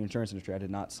 starting off in the insurance industry, I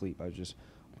did not sleep. I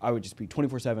would just be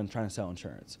 24/7 trying to sell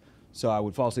insurance. So I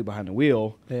would fall asleep behind the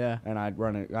wheel. Yeah. And I'd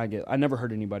run it. I never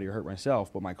hurt anybody or hurt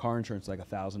myself, but my car insurance is like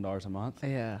 $1,000 a month.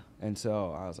 Yeah. And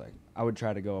so I was like, I would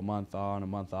try to go a month on, a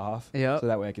month off. Yeah. So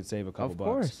that way I could save a couple bucks. Of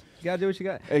course. You got to do what you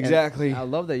got. Exactly. And I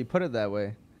love that you put it that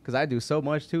way because I do so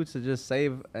much too to just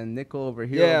save a nickel over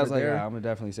here. Yeah, I was like, yeah, I'm going to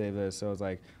definitely save this. So it was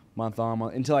like month on,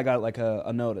 month, until I got like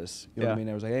a notice. You know what I mean?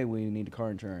 It was like, hey, we need car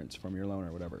insurance from your loan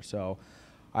or whatever. So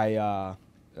I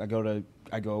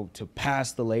go to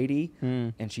pass the lady,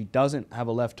 and she doesn't have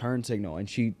a left turn signal, and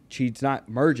she's not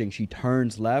merging. She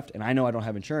turns left, and I know I don't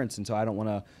have insurance, and so I don't want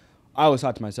to. I always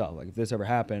thought to myself, like, if this ever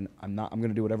happened, I'm going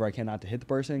to do whatever I can not to hit the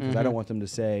person because I don't want them to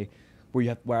say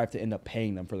where I have to end up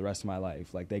paying them for the rest of my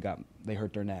life. Like they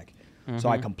hurt their neck, so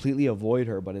I completely avoid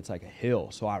her, but it's like a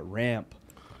hill, so I ramp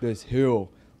this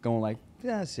hill going like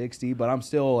 60, but I'm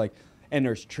still like, and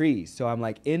there's trees, so I'm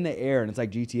like in the air, and it's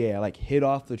like GTA. I like hit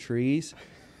off the trees.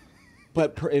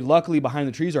 But luckily behind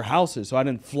the trees are houses, so I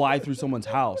didn't fly through someone's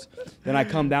house. Then I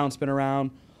come down, spin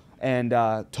around, and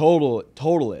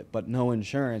total it, but no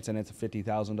insurance, and it's a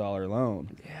 $50,000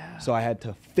 loan. Yeah. So I had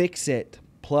to fix it.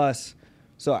 Plus,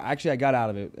 so actually I got out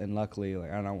of it, and luckily,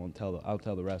 like I'll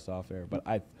tell the rest off air. But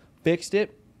I fixed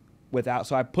it without.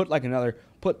 So I put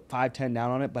put 5-10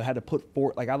 down on it, but I had to put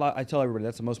 4. Like I tell everybody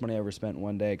that's the most money I ever spent in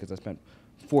one day because I spent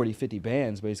 40-50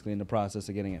 bands basically in the process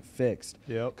of getting it fixed.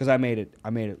 Yep. Because I made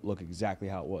it look exactly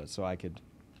how it was, so you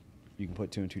can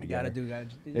put 2 and 2 together. Gotta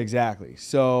do. Exactly.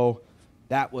 So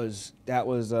that was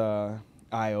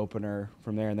eye opener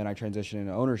from there, and then I transitioned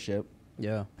into ownership.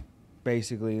 Yeah.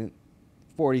 Basically,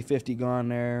 40-50 gone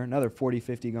there, another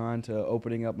 40-50 gone to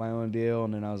opening up my own deal,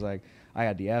 and then I was like, I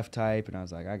had the F-Type, and I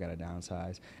was like, I gotta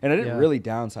downsize, and I didn't really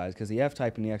downsize because the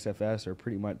F-Type and the XFS are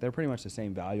pretty much the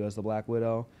same value as the Black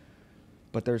Widow.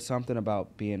 But there's something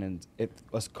about being in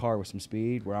a car with some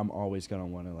speed where I'm always gonna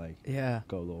want to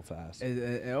go a little fast.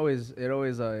 It always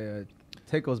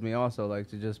tickles me also like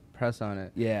to just press on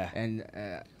it. Yeah. And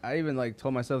I even like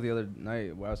told myself the other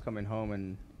night when I was coming home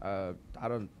and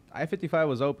I-55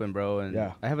 was open, bro, and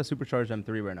I have a supercharged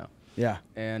M3 right now. Yeah.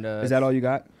 And is that all you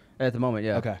got? At the moment,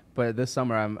 yeah. Okay. But this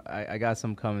summer, I got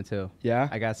some coming too. Yeah.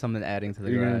 I got something adding to the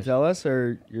garage. You're gonna tell us,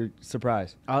 or you're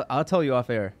surprised? I'll tell you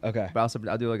off air. Okay. But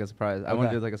I'll do like a surprise. Okay. I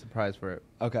want to do like a surprise for it.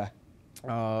 Okay.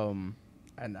 And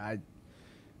I'm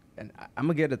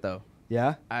gonna get it though.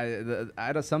 Yeah.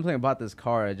 I something about this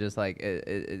car. It just like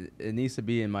it needs to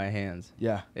be in my hands.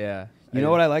 Yeah. Yeah. You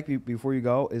know what I like before you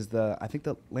go is I think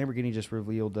the Lamborghini just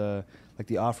revealed like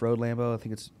the off-road Lambo. I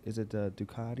think is it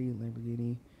Ducati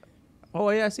Lamborghini. Oh,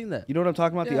 yeah, I seen that. You know what I'm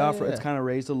talking about? Yeah, the off-road. yeah. It's kind of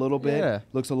raised a little bit. Yeah.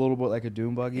 Looks a little bit like a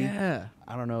dune buggy. Yeah.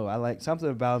 I don't know. I like something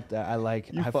about that. I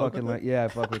like. You I fucking like. Yeah, I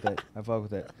fuck with it. I fuck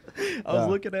with it. I was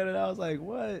looking at it. I was like,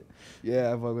 what? Yeah,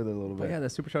 I fuck with it a little bit. But yeah, the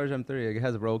supercharged M3. It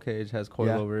has a roll cage, has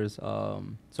coilovers.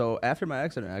 So after my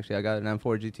accident, actually, I got an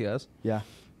M4 GTS. Yeah.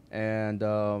 And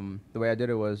the way I did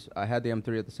it was I had the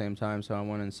M3 at the same time, so I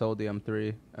went and sold the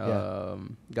M3.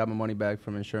 Got my money back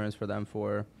from insurance for the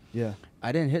M4. Yeah.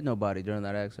 I didn't hit nobody during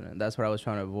that accident. That's what I was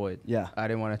trying to avoid. Yeah. I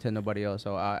didn't want to hit nobody else,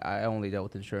 so I only dealt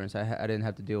with insurance. I didn't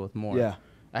have to deal with more. Yeah.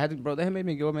 I had to, bro. They had made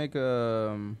me go make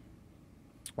a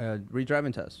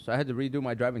re-driving test, so I had to redo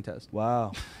my driving test.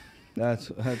 Wow. That's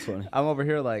funny. I'm over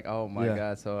here like, oh my Yeah.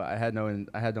 god. So I had no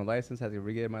license. Had to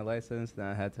re-get my license. Then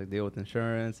I had to deal with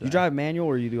insurance. You drive manual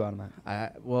or you do automatic?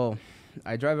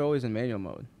 I drive it always in manual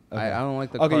mode. Okay. I don't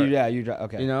like the car. Okay, yeah, you drive.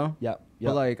 Okay. You know? Yep.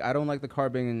 But like, I don't like the car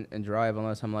being in drive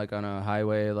unless I'm like on a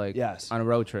highway, like Yes. on a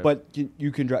road trip. But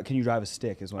you can drive. Can you drive a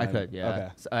stick? Is what I could, yeah. Okay.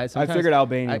 So I figured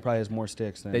Albania probably has more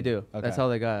sticks than They do. Okay. That's all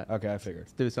they got. Okay, I figured.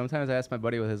 Dude, sometimes I ask my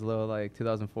buddy with his little like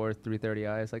 2004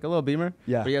 330i, it's like a little Beamer.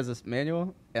 Yeah. But he has this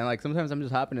manual, and like sometimes I'm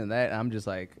just hopping in that, and I'm just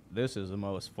like, this is the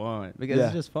most fun because Yeah.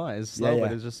 it's just fun. It's slow, Yeah, but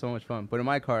yeah. it's just so much fun. But in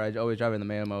my car, I always drive in the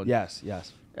manual mode. Yes.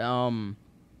 Yes.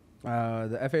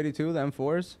 The F82, the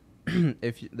M4s,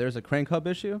 there's a crank hub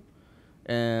issue,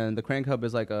 and the crank hub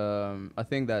is like a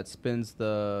thing that spins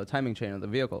the timing chain of the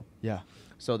vehicle. Yeah.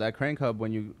 So that crank hub,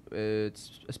 when it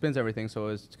spins everything, so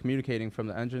it's communicating from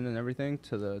the engine and everything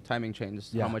to the timing chain,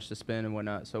 just Yeah. how much to spin and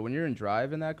whatnot. So when you're in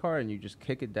drive in that car and you just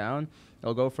kick it down,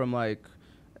 it'll go from like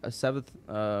a 7th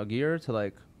gear to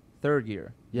like 3rd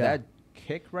gear. Yeah. That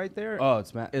kick right there Oh,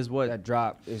 it's is what that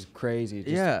drop is crazy. It's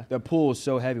just, Yeah. The pull is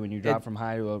so heavy when you drop It- from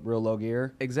high to a real low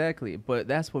gear. exactly. But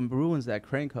that's what ruins that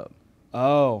crank hub.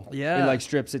 Oh. Yeah. It like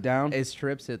strips it down. It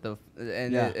strips it,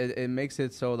 and Yeah. it makes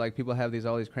it so like people have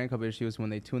all these crank hub issues when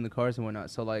they tune the cars and whatnot.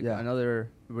 So like Yeah. another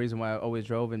reason why I always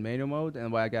drove in manual mode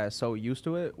and why I got so used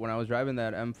to it when I was driving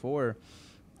that M4,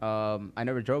 I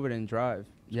never drove it in drive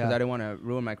because Yeah. I didn't want to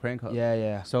ruin my crank hub. Yeah.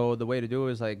 Yeah. So the way to do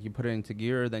it is like you put it into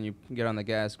gear, then you get on the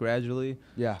gas gradually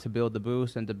Yeah. to build the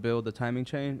boost and to build the timing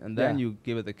chain, and then Yeah. you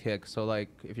give it the kick. So like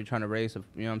if you're trying to race, you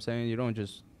know what I'm saying, you don't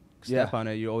just step Yeah. on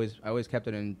it. I always kept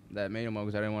it in that manual mode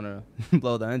because I didn't want to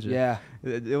blow the engine. Yeah.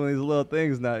 Doing these little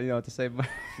things now, to save my.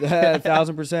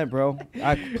 1,000%, bro.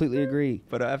 I completely agree.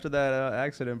 But after that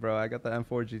accident, bro, I got the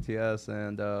M4 GTS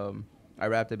and I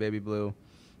wrapped it baby blue,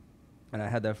 and I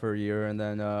had that for a year, and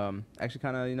then actually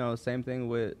kind of same thing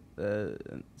with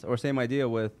or same idea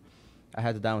with. I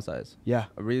had to downsize. Yeah.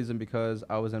 A reason because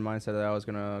I was in mindset that I was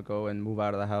gonna go and move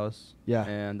out of the house. Yeah.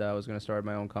 And I was gonna start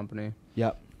my own company.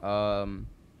 Yep.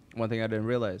 One thing I didn't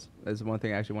realize is one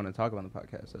thing I actually want to talk about on the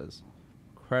podcast is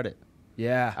credit.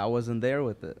 Yeah. I wasn't there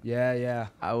with it. Yeah. Yeah.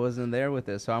 I wasn't there with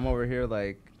it, so I'm over here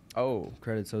like, oh,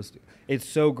 Credit's so it's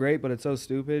so great, but it's so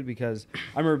stupid because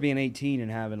I remember being 18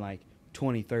 and having like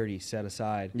 20, 30 set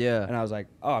aside. yeah, And I was like,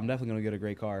 oh, I'm definitely going to get a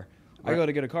great car. I Right. go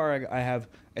to get a car. I have.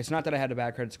 It's not that I had a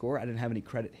bad credit score. I didn't have any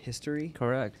credit history.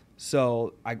 correct.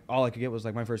 So all I could get was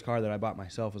like my first car that I bought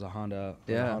myself was a Honda,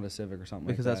 Yeah. a Honda Civic or something.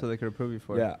 Because like that's that. what they could approve you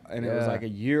for. Yeah, and it was like a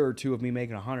year or two of me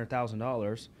making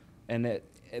 $100,000, and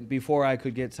before I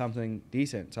could get something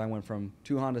decent. So I went from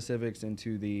 2 Honda Civics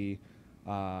into the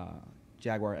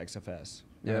Jaguar XFS.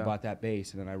 And I Yeah. bought that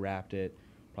base, and then I wrapped it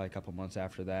probably a couple months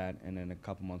after that, and then a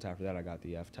couple months after that I got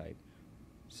the F-Type.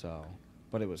 So,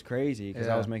 but it was crazy because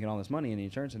I Yeah. was making all this money in the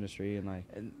insurance industry, and like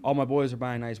And- all my boys are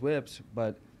buying nice whips,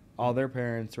 but all their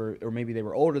parents or maybe they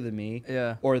were older than me,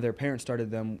 Yeah. or their parents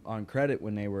started them on credit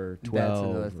when they were 12 That's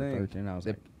another or thing. 13. I was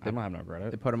They- like, I don't have no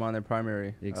credit. They put them on their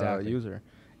primary Exactly. user,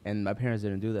 and my parents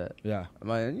didn't do that. Yeah.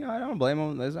 I don't blame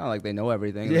them. It's not like they know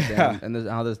everything. Yeah. And this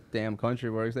how this damn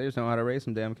country works. They just know how to raise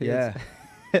some damn kids. Yeah.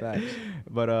 Facts.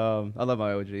 But I love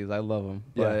my OGs. I love them.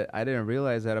 Yeah. But I didn't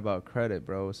realize that about credit,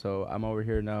 bro. So I'm over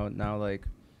here now like,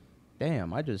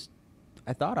 damn, I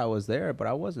thought I was there, but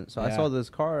I wasn't. So I Yeah. saw this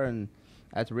car and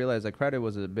I had to realize that credit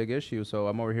was a big issue. So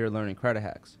I'm over here learning credit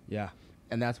hacks. Yeah.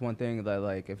 And that's one thing that,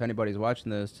 like, if anybody's watching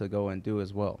this, to go and do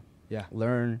as well. Yeah.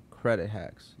 Learn credit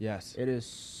hacks. Yes. It is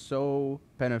so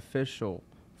beneficial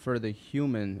for the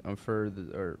human, for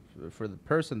the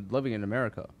person living in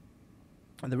America.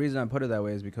 And the reason I put it that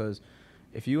way is because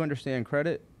if you understand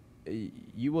credit,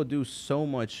 you will do so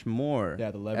much more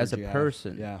Yeah, the leverage as a you have.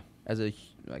 person, Yeah. as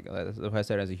like I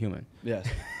said, as a human. Yes.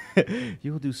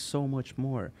 You will do so much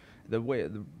more. The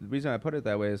reason I put it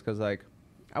that way is because, like,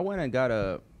 I went and got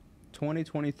a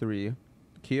 2023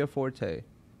 Kia Forte,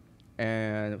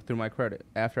 and through my credit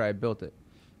after I built it,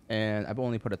 and I've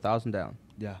only put $1,000 down.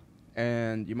 Yeah.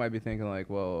 And you might be thinking like,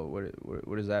 well,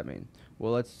 what does that mean?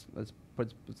 Well, let's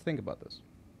think about this.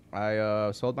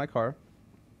 I sold my car,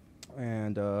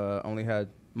 and only had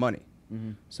money.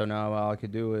 Mm-hmm. So now all I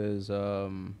could do is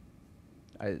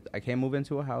I can't move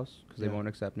into a house because they won't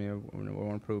accept me or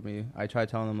won't approve me. I tried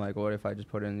telling them, like, what if I just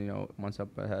put in, you know, months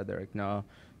up ahead? They're like, no.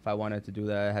 If I wanted to do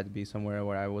that, I had to be somewhere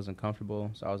where I wasn't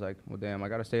comfortable. So I was like, well, damn, I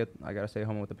gotta stay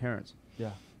home with the parents.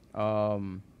 Yeah.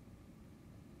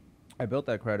 I built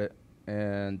that credit,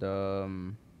 and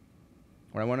when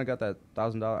I went and got that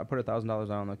 $1,000, I put $1,000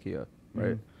 on the Kia,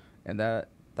 right? And that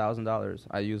 $1,000,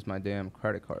 I used my damn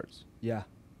credit cards. Yeah.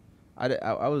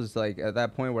 I was like at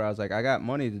that point where I was like, I got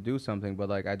money to do something, but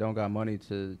like I don't got money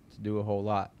to do a whole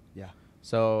lot. Yeah.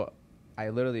 So I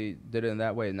literally did it in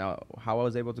that way. Now, how I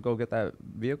was able to go get that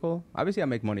vehicle, obviously I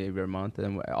make money every month,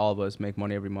 and all of us make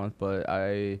money every month, but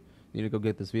I need to go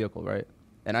get this vehicle, right?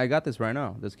 And I got this right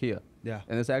now, this Kia. Yeah.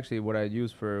 And it's actually what I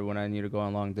use for when I need to go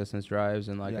on long distance drives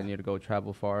and like I need to go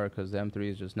travel far, because the M3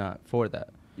 is just not for that.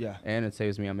 Yeah. And it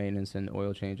saves me on maintenance and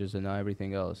oil changes and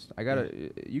everything else.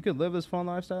 You could live this fun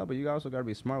lifestyle, but you also gotta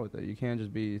be smart with it. You can't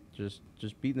just be just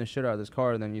beating the shit out of this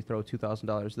car and then you throw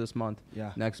 $2,000 this month,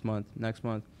 next month.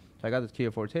 So I got this Kia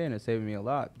Forte and it saved me a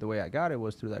lot. The way I got it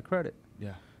was through that credit.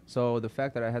 Yeah. So the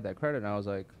fact that I had that credit and I was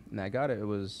like, and I got it, it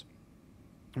was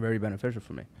very beneficial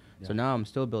for me. Yeah. So now I'm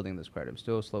still building this credit. I'm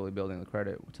still slowly building the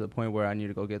credit to the point where I need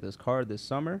to go get this car this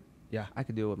summer. Yeah, I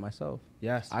could do it with myself.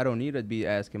 Yes. I don't need to be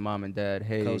asking mom and dad,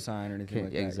 hey, cosign or anything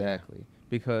like that. Exactly. Yeah.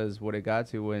 Because what it got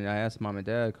to when I asked mom and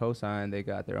dad cosign, they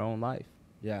got their own life.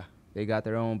 Yeah. They got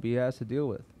their own BS to deal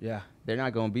with. Yeah. They're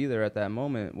not going to be there at that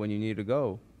moment when you need to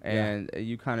go. And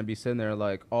you kind of be sitting there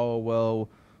like, oh, well,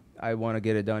 I want to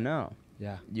get it done now.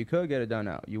 Yeah. You could get it done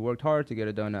now. You worked hard to get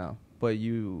it done now. But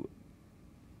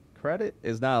credit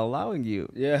is not allowing you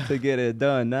to get it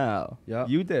done now. Yep.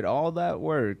 You did all that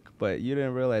work, but you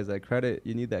didn't realize that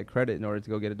you need that credit in order to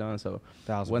go get it done. So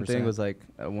 1000%. One thing was like,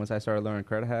 once I started learning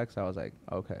credit hacks, I was like,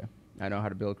 okay, I know how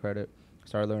to build credit.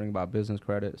 Started learning about business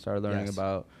credit. Started learning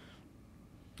about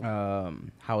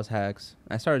house hacks.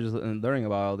 I started just learning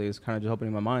about all these, kind of just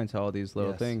opening my mind to all these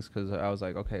little things, because I was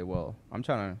like, okay, well, I'm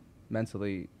trying to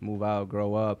mentally move out,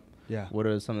 grow up. Yeah. What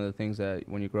are some of the things that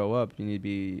when you grow up, you need to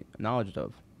be knowledgeable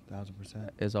of? 1000%.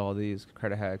 Is all these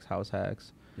credit hacks, house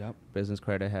hacks, business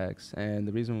credit hacks. And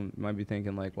the reason you might be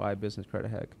thinking, like, why business credit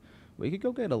hack? Well, you could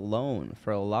go get a loan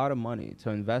for a lot of money to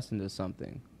invest into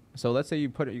something. So let's say you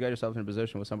got yourself in a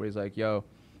position where somebody's like, yo,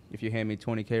 if you hand me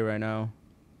 $20K right now,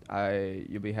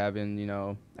 you'll be having, you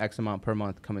know, X amount per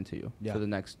month coming to you for the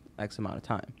next X amount of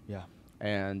time. Yeah.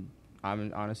 And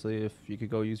honestly, if you could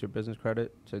go use your business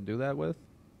credit to do that with,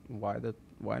 why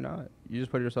not? You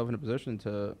just put yourself in a position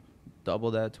to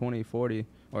double that 20, 40,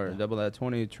 or double that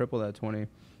 20, triple that 20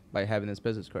 by having this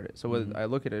business credit. So what I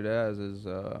look at it as is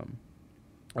a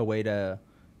way to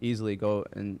easily go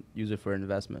and use it for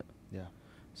investment. Yeah.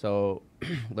 So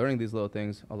learning these little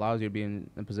things allows you to be in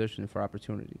a position for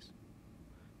opportunities.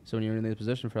 So when you're in the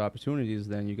position for opportunities,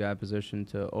 then you got a position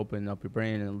to open up your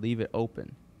brain and leave it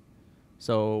open.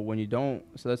 So when you don't,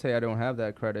 so let's say I don't have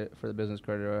that credit for the business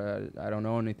credit, or I don't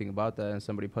know anything about that, and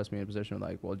somebody puts me in a position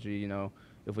like, well, gee, you know,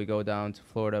 if we go down to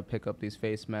Florida, pick up these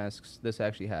face masks, this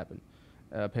actually happened.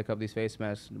 Pick up these face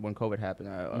masks when COVID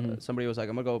happened. Somebody was like,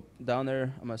 I'm going to go down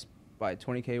there, I'm going to buy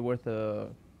 $20K worth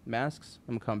of masks,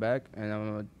 I'm going to come back, and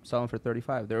I'm going to sell them for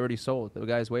 $35. They're already sold. The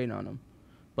guy's waiting on them.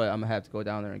 But I'm going to have to go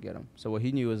down there and get them. So what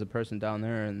he knew was the person down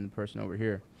there and the person over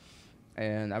here.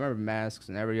 And I remember masks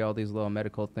and all these little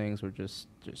medical things were just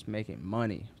making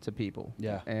money to people.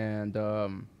 Yeah. And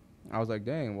I was like,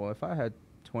 dang, well, if I had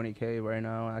 $20K right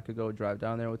now, I could go drive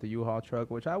down there with a U-Haul truck,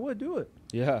 which I would do it.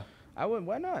 Yeah. I would.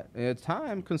 Why not? It's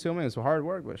time consuming. It's hard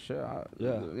work, but shit. You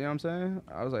know what I'm saying?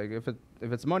 I was like, if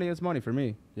it's money, it's money for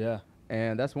me. Yeah.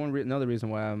 And that's another reason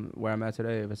why I'm where I'm at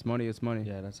today. If it's money, it's money.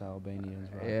 Yeah, that's how Albanians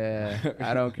rock. Yeah,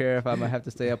 I don't care if I'm gonna have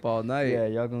to stay up all night. Yeah,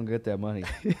 y'all gonna get that money.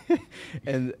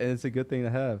 and it's a good thing to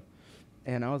have.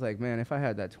 And I was like, man, if I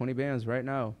had that 20 bands right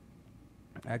now,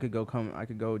 I could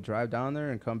go drive down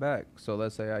there and come back. So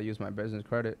let's say I use my business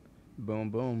credit, boom,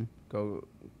 boom, go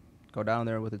down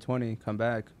there with the 20, come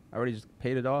back. I already just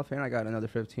paid it off, and I got another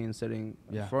 15 sitting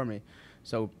for me.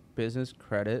 So business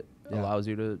credit allows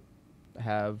you to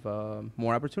have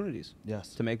more opportunities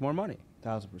to make more money.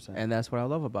 1000%. And that's what I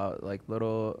love about, like,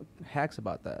 little hacks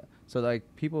about that. So, like,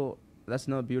 people, that's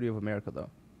another beauty of America, though.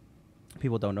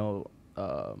 People don't know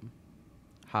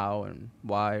how and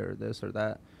why or this or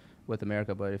that with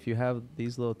America. But if you have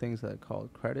these little things that are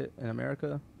called credit in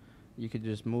America, you could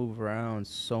just move around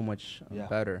so much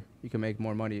better. You can make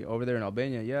more money. Over there in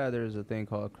Albania, there's a thing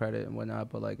called credit and whatnot,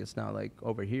 but, like, it's not like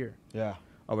over here. Yeah.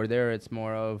 Over there, it's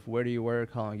more of where do you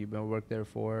work, how long you've been work there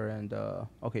for, and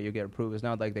okay, you get approved. It's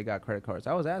not like they got credit cards.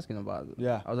 I was asking about it.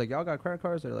 Yeah. I was like, y'all got credit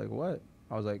cards? They're like, what?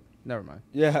 I was like, never mind.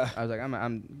 Yeah. I was like,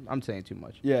 I'm saying too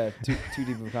much. Yeah, too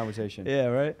deep of a conversation. Yeah,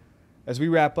 right. As we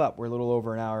wrap up, we're a little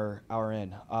over an hour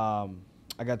in.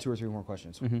 I got 2 or 3 more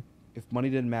questions. Mm-hmm. If money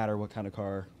didn't matter, what kind of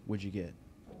car would you get?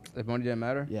 If money didn't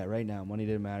matter? Yeah, right now, money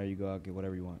didn't matter. You go out, get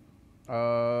whatever you want.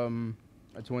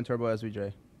 A twin turbo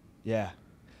SVJ. Yeah.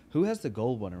 Who has the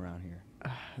gold one around here?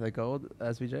 The gold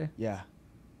SVJ? Yeah.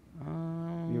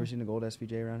 You ever seen the gold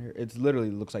SVJ around here? It's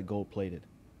literally looks like gold plated.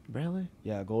 Really?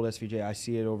 Yeah, gold SVJ. I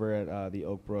see it over at the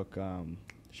Oak Brook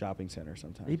shopping center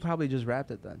sometimes. He probably just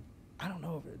wrapped it then. I don't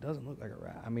know if it doesn't look like a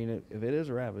wrap. I mean, if it is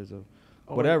a wrap, it's a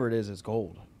whatever it is, it's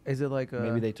gold. Is it like a...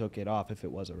 Maybe they took it off if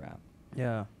it was a wrap.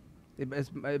 Yeah.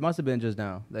 It must have been just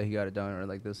now that he got it done, or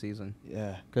like this season.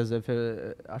 Yeah. Because I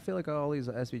feel like all these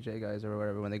SVJ guys or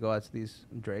whatever, when they go out to these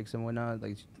Drakes and whatnot,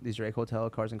 like these Drake Hotel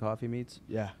Cars and Coffee meets.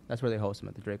 Yeah. That's where they host them,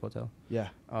 at the Drake Hotel. Yeah.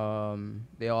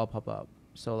 They all pop up.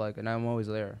 So like, and I'm always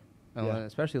there. And Yeah.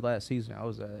 especially last season, I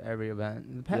was at every event.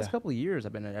 In the past couple of years,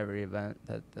 I've been at every event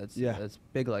that's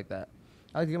big like that.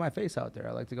 I like to get my face out there.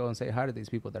 I like to go and say hi to these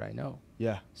people that I know.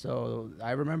 Yeah. So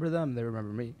I remember them. They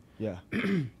remember me. Yeah.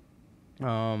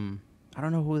 I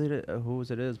don't know whose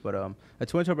it is, but a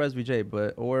twin turbo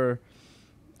SVJ,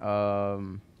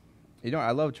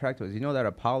 I love tractors. You know that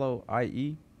Apollo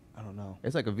IE? I don't know.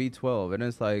 It's like a V12, and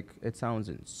it's like, it sounds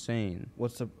insane.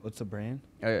 What's the brand?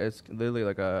 It's literally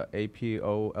like a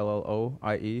APOLLO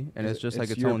IE, and it's just like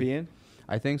its European? own.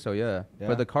 I think so, yeah.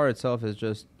 But the car itself is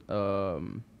just a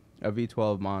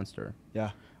V12 monster.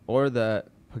 Yeah. Or that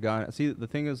Pagani. See, the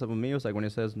thing is, with me, it's like when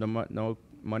it says no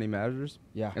money matters.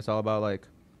 Yeah. It's all about like,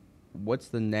 what's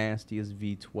the nastiest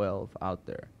V12 out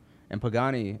there? And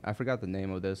Pagani, I forgot the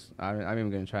name of this. I'm even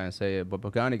gonna try and say it, but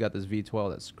Pagani got this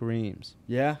V12 that screams.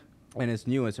 Yeah. And it's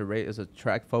new. It's a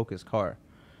track focused car,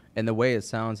 and the way it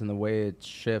sounds and the way it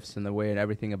shifts and the way and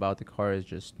everything about the car is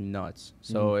just nuts.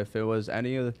 So if it was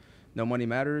any of the No Money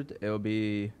Mattered, it would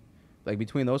be like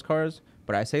between those cars.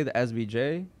 But I say the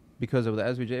SVJ because of the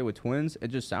SVJ with twins, it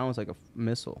just sounds like a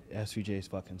missile. SVJ is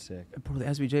fucking sick. Bro, the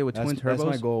SVJ with twin turbos. That's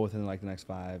my goal within like the next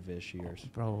 5-ish years.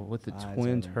 Bro, with the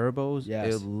twin turbos,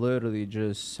 it literally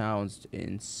just sounds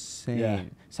insane. Yeah.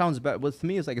 Sounds better. With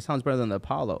me, it's like it sounds better than the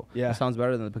Apollo. Yeah. It sounds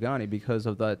better than the Pagani because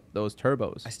of those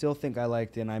turbos. I still think I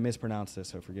liked, and I mispronounced this,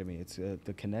 so forgive me. It's the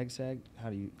Koenigsegg.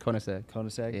 How do you?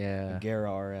 Koenigsegg. Yeah. The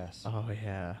Gara RS. Oh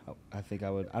yeah. I think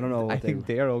I would. I don't know. I think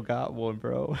Darryl got one,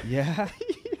 bro. Yeah.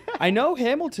 I know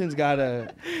Hamilton's got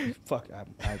a... Fuck,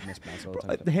 I mispronounced all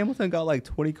the time. Hamilton got like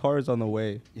 20 cars on the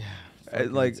way. Yeah.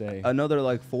 Like another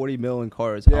like 40 million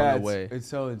cars on the way. It's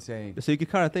so insane. So you can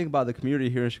kind of think about the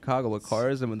community here in Chicago with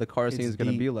cars and what the car scene is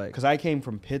going to be like. Because I came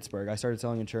from Pittsburgh. I started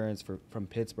selling insurance from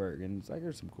Pittsburgh, and it's like,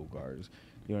 there's some cool cars.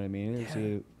 You know what I mean?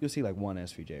 Yeah. You'll see like one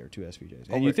SVJ or two SVJs.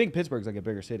 And you think Pittsburgh's like a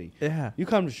bigger city. Yeah. You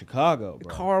come to Chicago,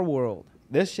 bro. Car world.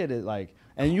 This shit is like...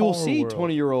 And you'll see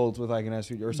 20-year-olds with like an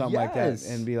SVJ or something like that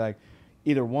and be like...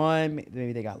 Either one,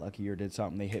 maybe they got lucky or did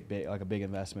something. They hit big, like a big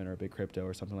investment or a big crypto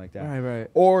or something like that. Right.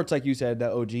 Or it's like you said,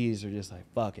 the OGs are just like,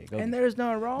 fuck it. And there's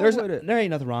nothing wrong with it. There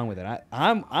ain't nothing wrong with it.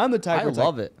 I'm the type. I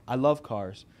love it. I love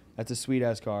cars. That's a sweet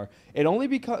ass car. It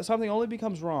only something only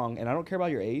becomes wrong, and I don't care about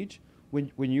your age.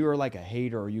 When you are like a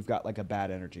hater or you've got like a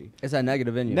bad energy. It's that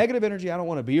negative in you. Negative energy. I don't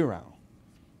want to be around.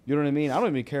 You know what I mean? I don't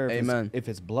even care if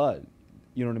it's blood.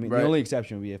 You know what I mean? Right. The only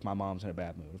exception would be if my mom's in a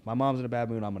bad mood. If my mom's in a bad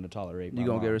mood, I'm going to tolerate my mom. You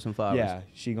going to give her some flowers. Yeah,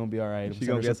 she going to be all right. She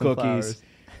going to get some cookies. Flowers.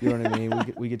 You know what I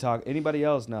mean? We could talk. Anybody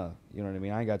else? No. You know what I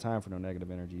mean? I ain't got time for no negative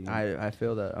energy. I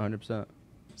feel that 100%.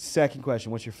 Second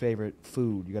question, what's your favorite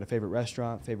food? You got a favorite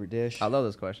restaurant, favorite dish? I love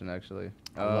this question, actually.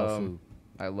 I love food.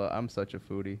 I'm such a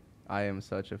foodie. I am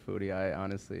such a foodie.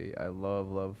 I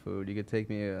love food. You could take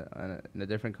me in a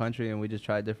different country and we just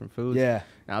try different foods. Yeah.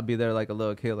 And I'll be there like a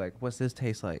little kid, like, what's this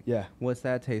taste like? Yeah. What's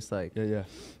that taste like? Yeah.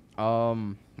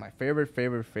 My favorite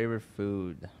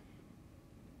food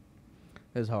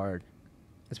is hard.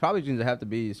 It's probably going to have to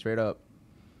be straight up.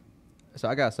 So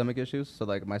I got stomach issues, so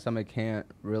like my stomach can't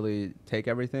really take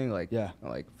everything. Like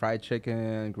fried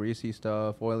chicken, greasy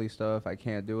stuff, oily stuff. I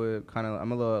can't do it.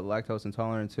 I'm a little lactose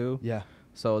intolerant too. Yeah.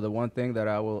 So the one thing that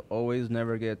I will always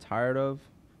never get tired of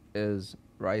is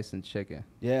rice and chicken.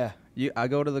 Yeah. I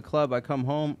go to the club, I come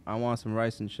home, I want some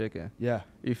rice and chicken. Yeah.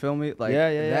 You feel me? Like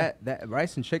that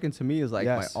rice and chicken to me is like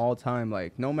my all-time,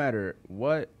 like no matter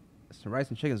what, some rice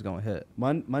and chicken is going to hit.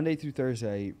 Monday through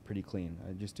Thursday I eat pretty clean.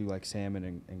 I just do like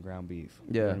salmon and ground beef.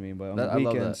 Yeah. You know what I mean? But on the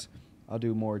weekends I'll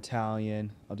do more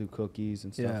Italian. I'll do cookies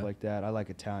and stuff like that. I like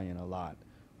Italian a lot.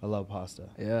 I love pasta.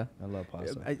 Yeah. I love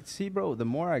pasta. See, bro, the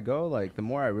more I go, like, the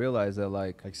more I realize that,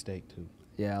 like steak, too.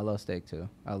 Yeah, I love steak, too.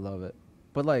 I love it.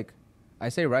 But, like, I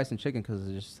say rice and chicken because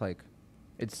it's just, like,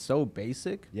 it's so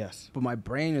basic. Yes. But my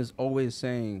brain is always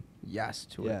saying yes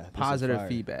to it. Positive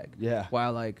feedback. Yeah.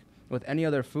 While like with any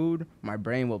other food, my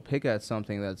brain will pick at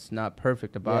something that's not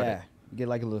perfect about it. You get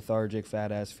like a lethargic,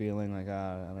 fat ass feeling, like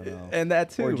I don't know. And that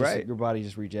too, or just, right? Your body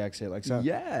just rejects it. Like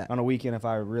on a weekend, if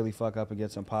I really fuck up and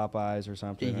get some Popeyes or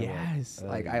something. Yes,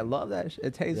 like I love that.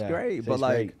 It tastes great, it but tastes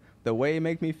like great. the way it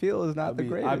make me feel is not the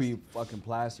greatest. I'd be fucking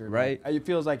plastered, right? Like, it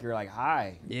feels like you're like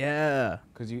high. Yeah,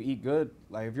 because you eat good.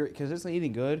 Like if you're, because it's like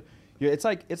eating good. It's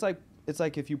like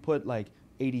if you put like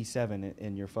 87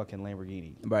 in your fucking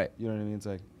Lamborghini. Right. You know what I mean? It's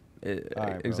like.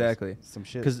 Right, exactly. Some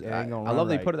shit. Because I love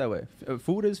they put it that way.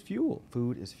 Food is fuel.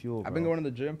 Food is fuel. I've been going to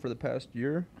the gym for the past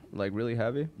year, like really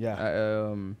heavy.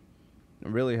 Yeah.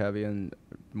 Really heavy. And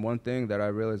one thing that I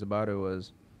realized about it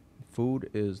was,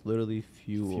 food is literally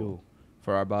fuel.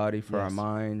 For our body, for our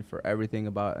mind, for everything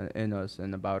in us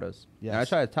and about us. Yes. And I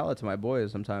try to tell it to my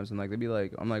boys sometimes, and like they'd be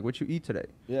like, "I'm like, what you eat today?"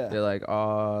 Yeah. They're like,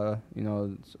 you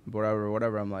know,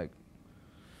 whatever. I'm like.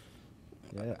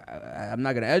 Yeah. I'm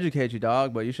not gonna educate you,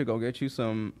 dog, but you should go get you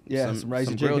some rice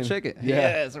and grilled chicken.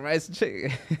 Yeah, some rice and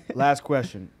chicken. Last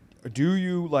question: do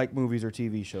you like movies or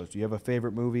TV shows? Do you have a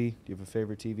favorite movie? Do you have a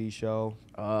favorite TV show,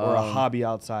 or a hobby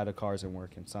outside of cars and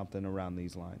working? Something around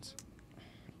these lines.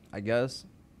 I guess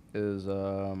is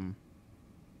okay.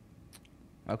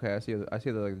 I see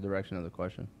the like direction of the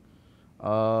question.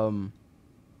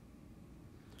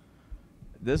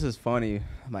 This is funny.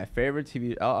 My favorite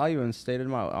TV... I'll even state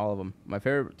them out, all of them. My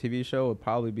favorite TV show would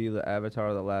probably be the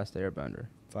Avatar: The Last Airbender.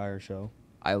 Fire show.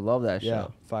 I love that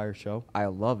show. Fire show. I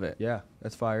love it. Yeah,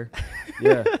 that's fire.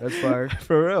 Yeah, that's fire.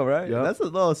 For real, right? Yep. That's a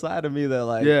little side of me that,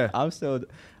 like,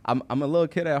 I'm a little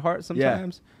kid at heart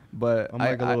sometimes, but I'm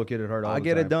like a little kid at heart all the time. I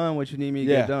get it done what you need me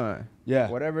to get done.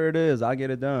 Yeah. Whatever it is, I'll get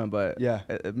it done. But yeah,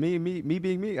 me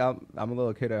being me, I'm a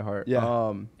little kid at heart.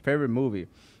 Yeah. Favorite movie?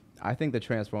 I think the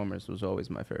Transformers was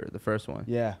always my favorite. The first one.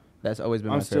 Yeah. That's always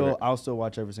been my favorite. I'll still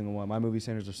watch every single one. My movie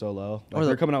standards are so low. Like,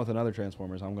 they're coming out with another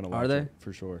Transformers. I'm going to watch it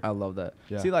for sure. I love that.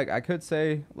 Yeah. See, like, I could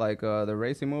say, like, the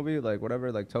racing movie, like,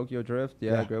 whatever, like Tokyo Drift.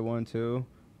 Yeah, good one, too.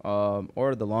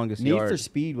 Or The Longest Yard. Need for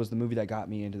Speed was the movie that got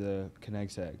me into the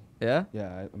Koenigsegg. Yeah?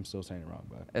 Yeah, I'm still saying it wrong,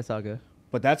 but. It's all good.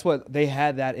 But that's what, they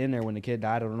had that in there when the kid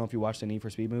died. I don't know if you watched the Need for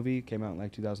Speed movie. It came out in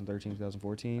like 2013,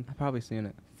 2014. I've probably seen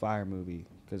it. Fire movie.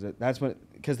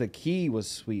 Because the key was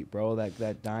sweet, bro.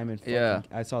 That diamond. Yeah.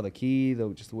 I saw the key,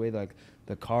 just the way like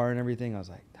the car and everything. I was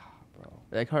like, bro.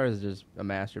 That car is just a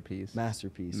masterpiece.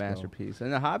 Masterpiece. Bro.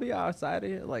 And the hobby outside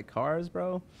of it, like cars,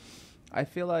 bro. I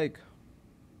feel like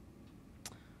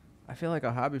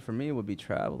a hobby for me would be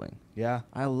traveling. Yeah.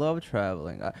 I love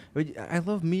traveling. I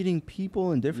love meeting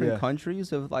people in different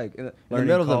countries of like in the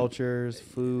middle cultures,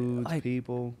 foods, like,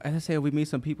 people. As I say, we meet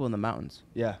some people in the mountains.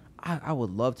 Yeah. I would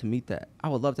love to meet that. I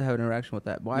would love to have an interaction with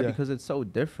that. Why? Yeah. Because it's so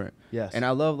different. Yes. And I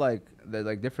love like the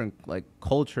like different like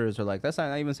cultures, or like, that's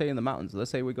not even say in the mountains. Let's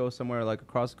say we go somewhere like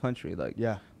across the country. Like,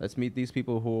 let's meet these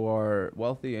people who are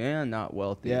wealthy and not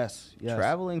wealthy. Yes.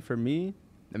 Traveling for me,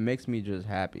 it makes me just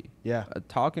happy. Yeah.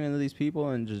 Talking to these people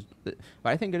and just, but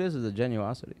I think it is a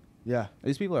genuosity. Yeah.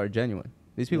 These people are genuine.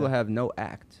 These people have no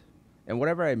act. And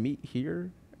whatever I meet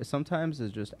here, sometimes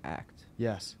is just act.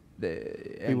 Yes.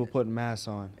 People putting masks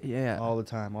on. Yeah. All the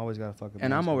time. Always got to fucking mask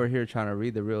And I'm over on. here trying to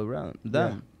read the real them.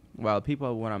 Yeah. While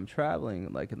people, when I'm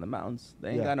traveling, like in the mountains, they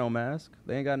ain't got no mask.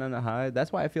 They ain't got nothing to hide.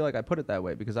 That's why I feel like I put it that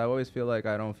way, because I always feel like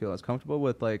I don't feel as comfortable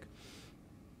with like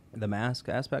the mask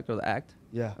aspect or the act.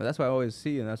 Yeah. That's what I always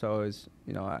see, and that's what I always,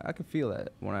 you know, I can feel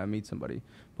that when I meet somebody.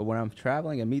 But when I'm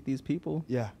traveling and meet these people,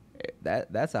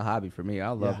 that's a hobby for me. I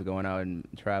love going out and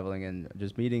traveling and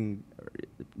just meeting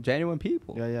genuine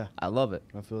people. Yeah. I love it.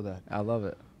 I feel that. I love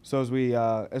it. So as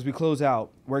we close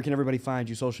out, where can everybody find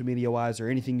you social media wise, or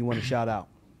anything you want to shout out?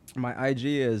 My IG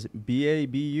is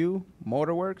BABU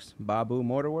Motorworks, Babu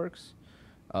Motorworks.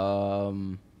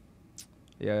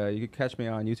 Yeah, you can catch me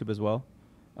on YouTube as well.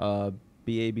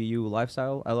 BABU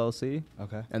Lifestyle LLC.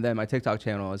 Okay. And then my TikTok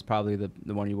channel is probably the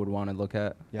one you would want to look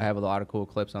at. I have a lot of cool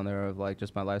clips on there of like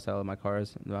just my lifestyle of my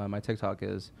cars. My TikTok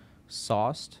is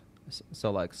sauced,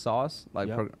 so like sauce, like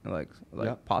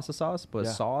pasta sauce, but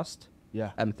sauced.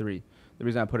 Yeah. M3. The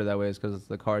reason I put it that way is because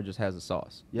the car just has the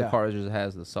sauce. Yeah. The car just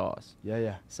has the sauce.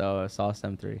 Yeah. So sauce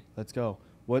M3. Let's go.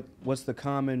 What's the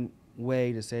common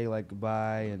way to say like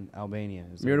goodbye in Albania?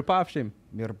 Mirupavshim.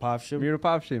 Mirupavshim.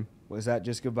 Mirupavshim. Was that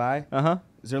just goodbye?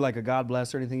 Is there like a God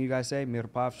bless or anything you guys say?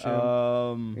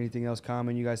 Mirupavshim. Anything else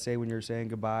common you guys say when you're saying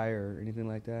goodbye or anything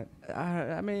like that?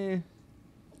 I mean,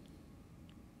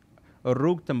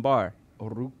 Ruktumbar.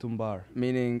 Ruktumbar.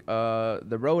 Meaning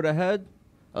the road ahead,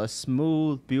 a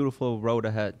smooth, beautiful road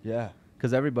ahead. Yeah.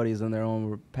 Because everybody's in their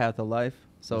own path of life.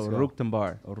 So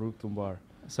Ruktumbar. Ruktumbar.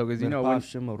 So, because you know when...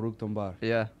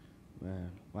 Yeah.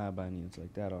 Man, my Albanian's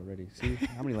like that already. See,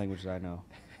 how many languages I know?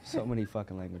 So many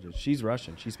fucking languages. She's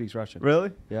Russian. She speaks Russian.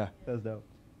 Really? Yeah. That's dope.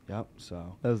 Yep.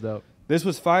 So. That's dope. This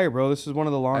was fire, bro. This is one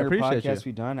of the longer podcasts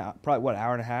you. we've done. Probably, what,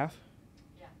 hour and a half?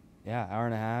 Yeah. Yeah, hour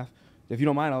and a half. If you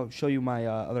don't mind, I'll show you my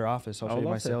other office. I'll show you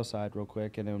my love to. sales side real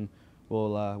quick, and then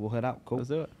we'll head out. Cool. Let's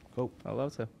do it. Cool. I'd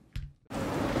love to.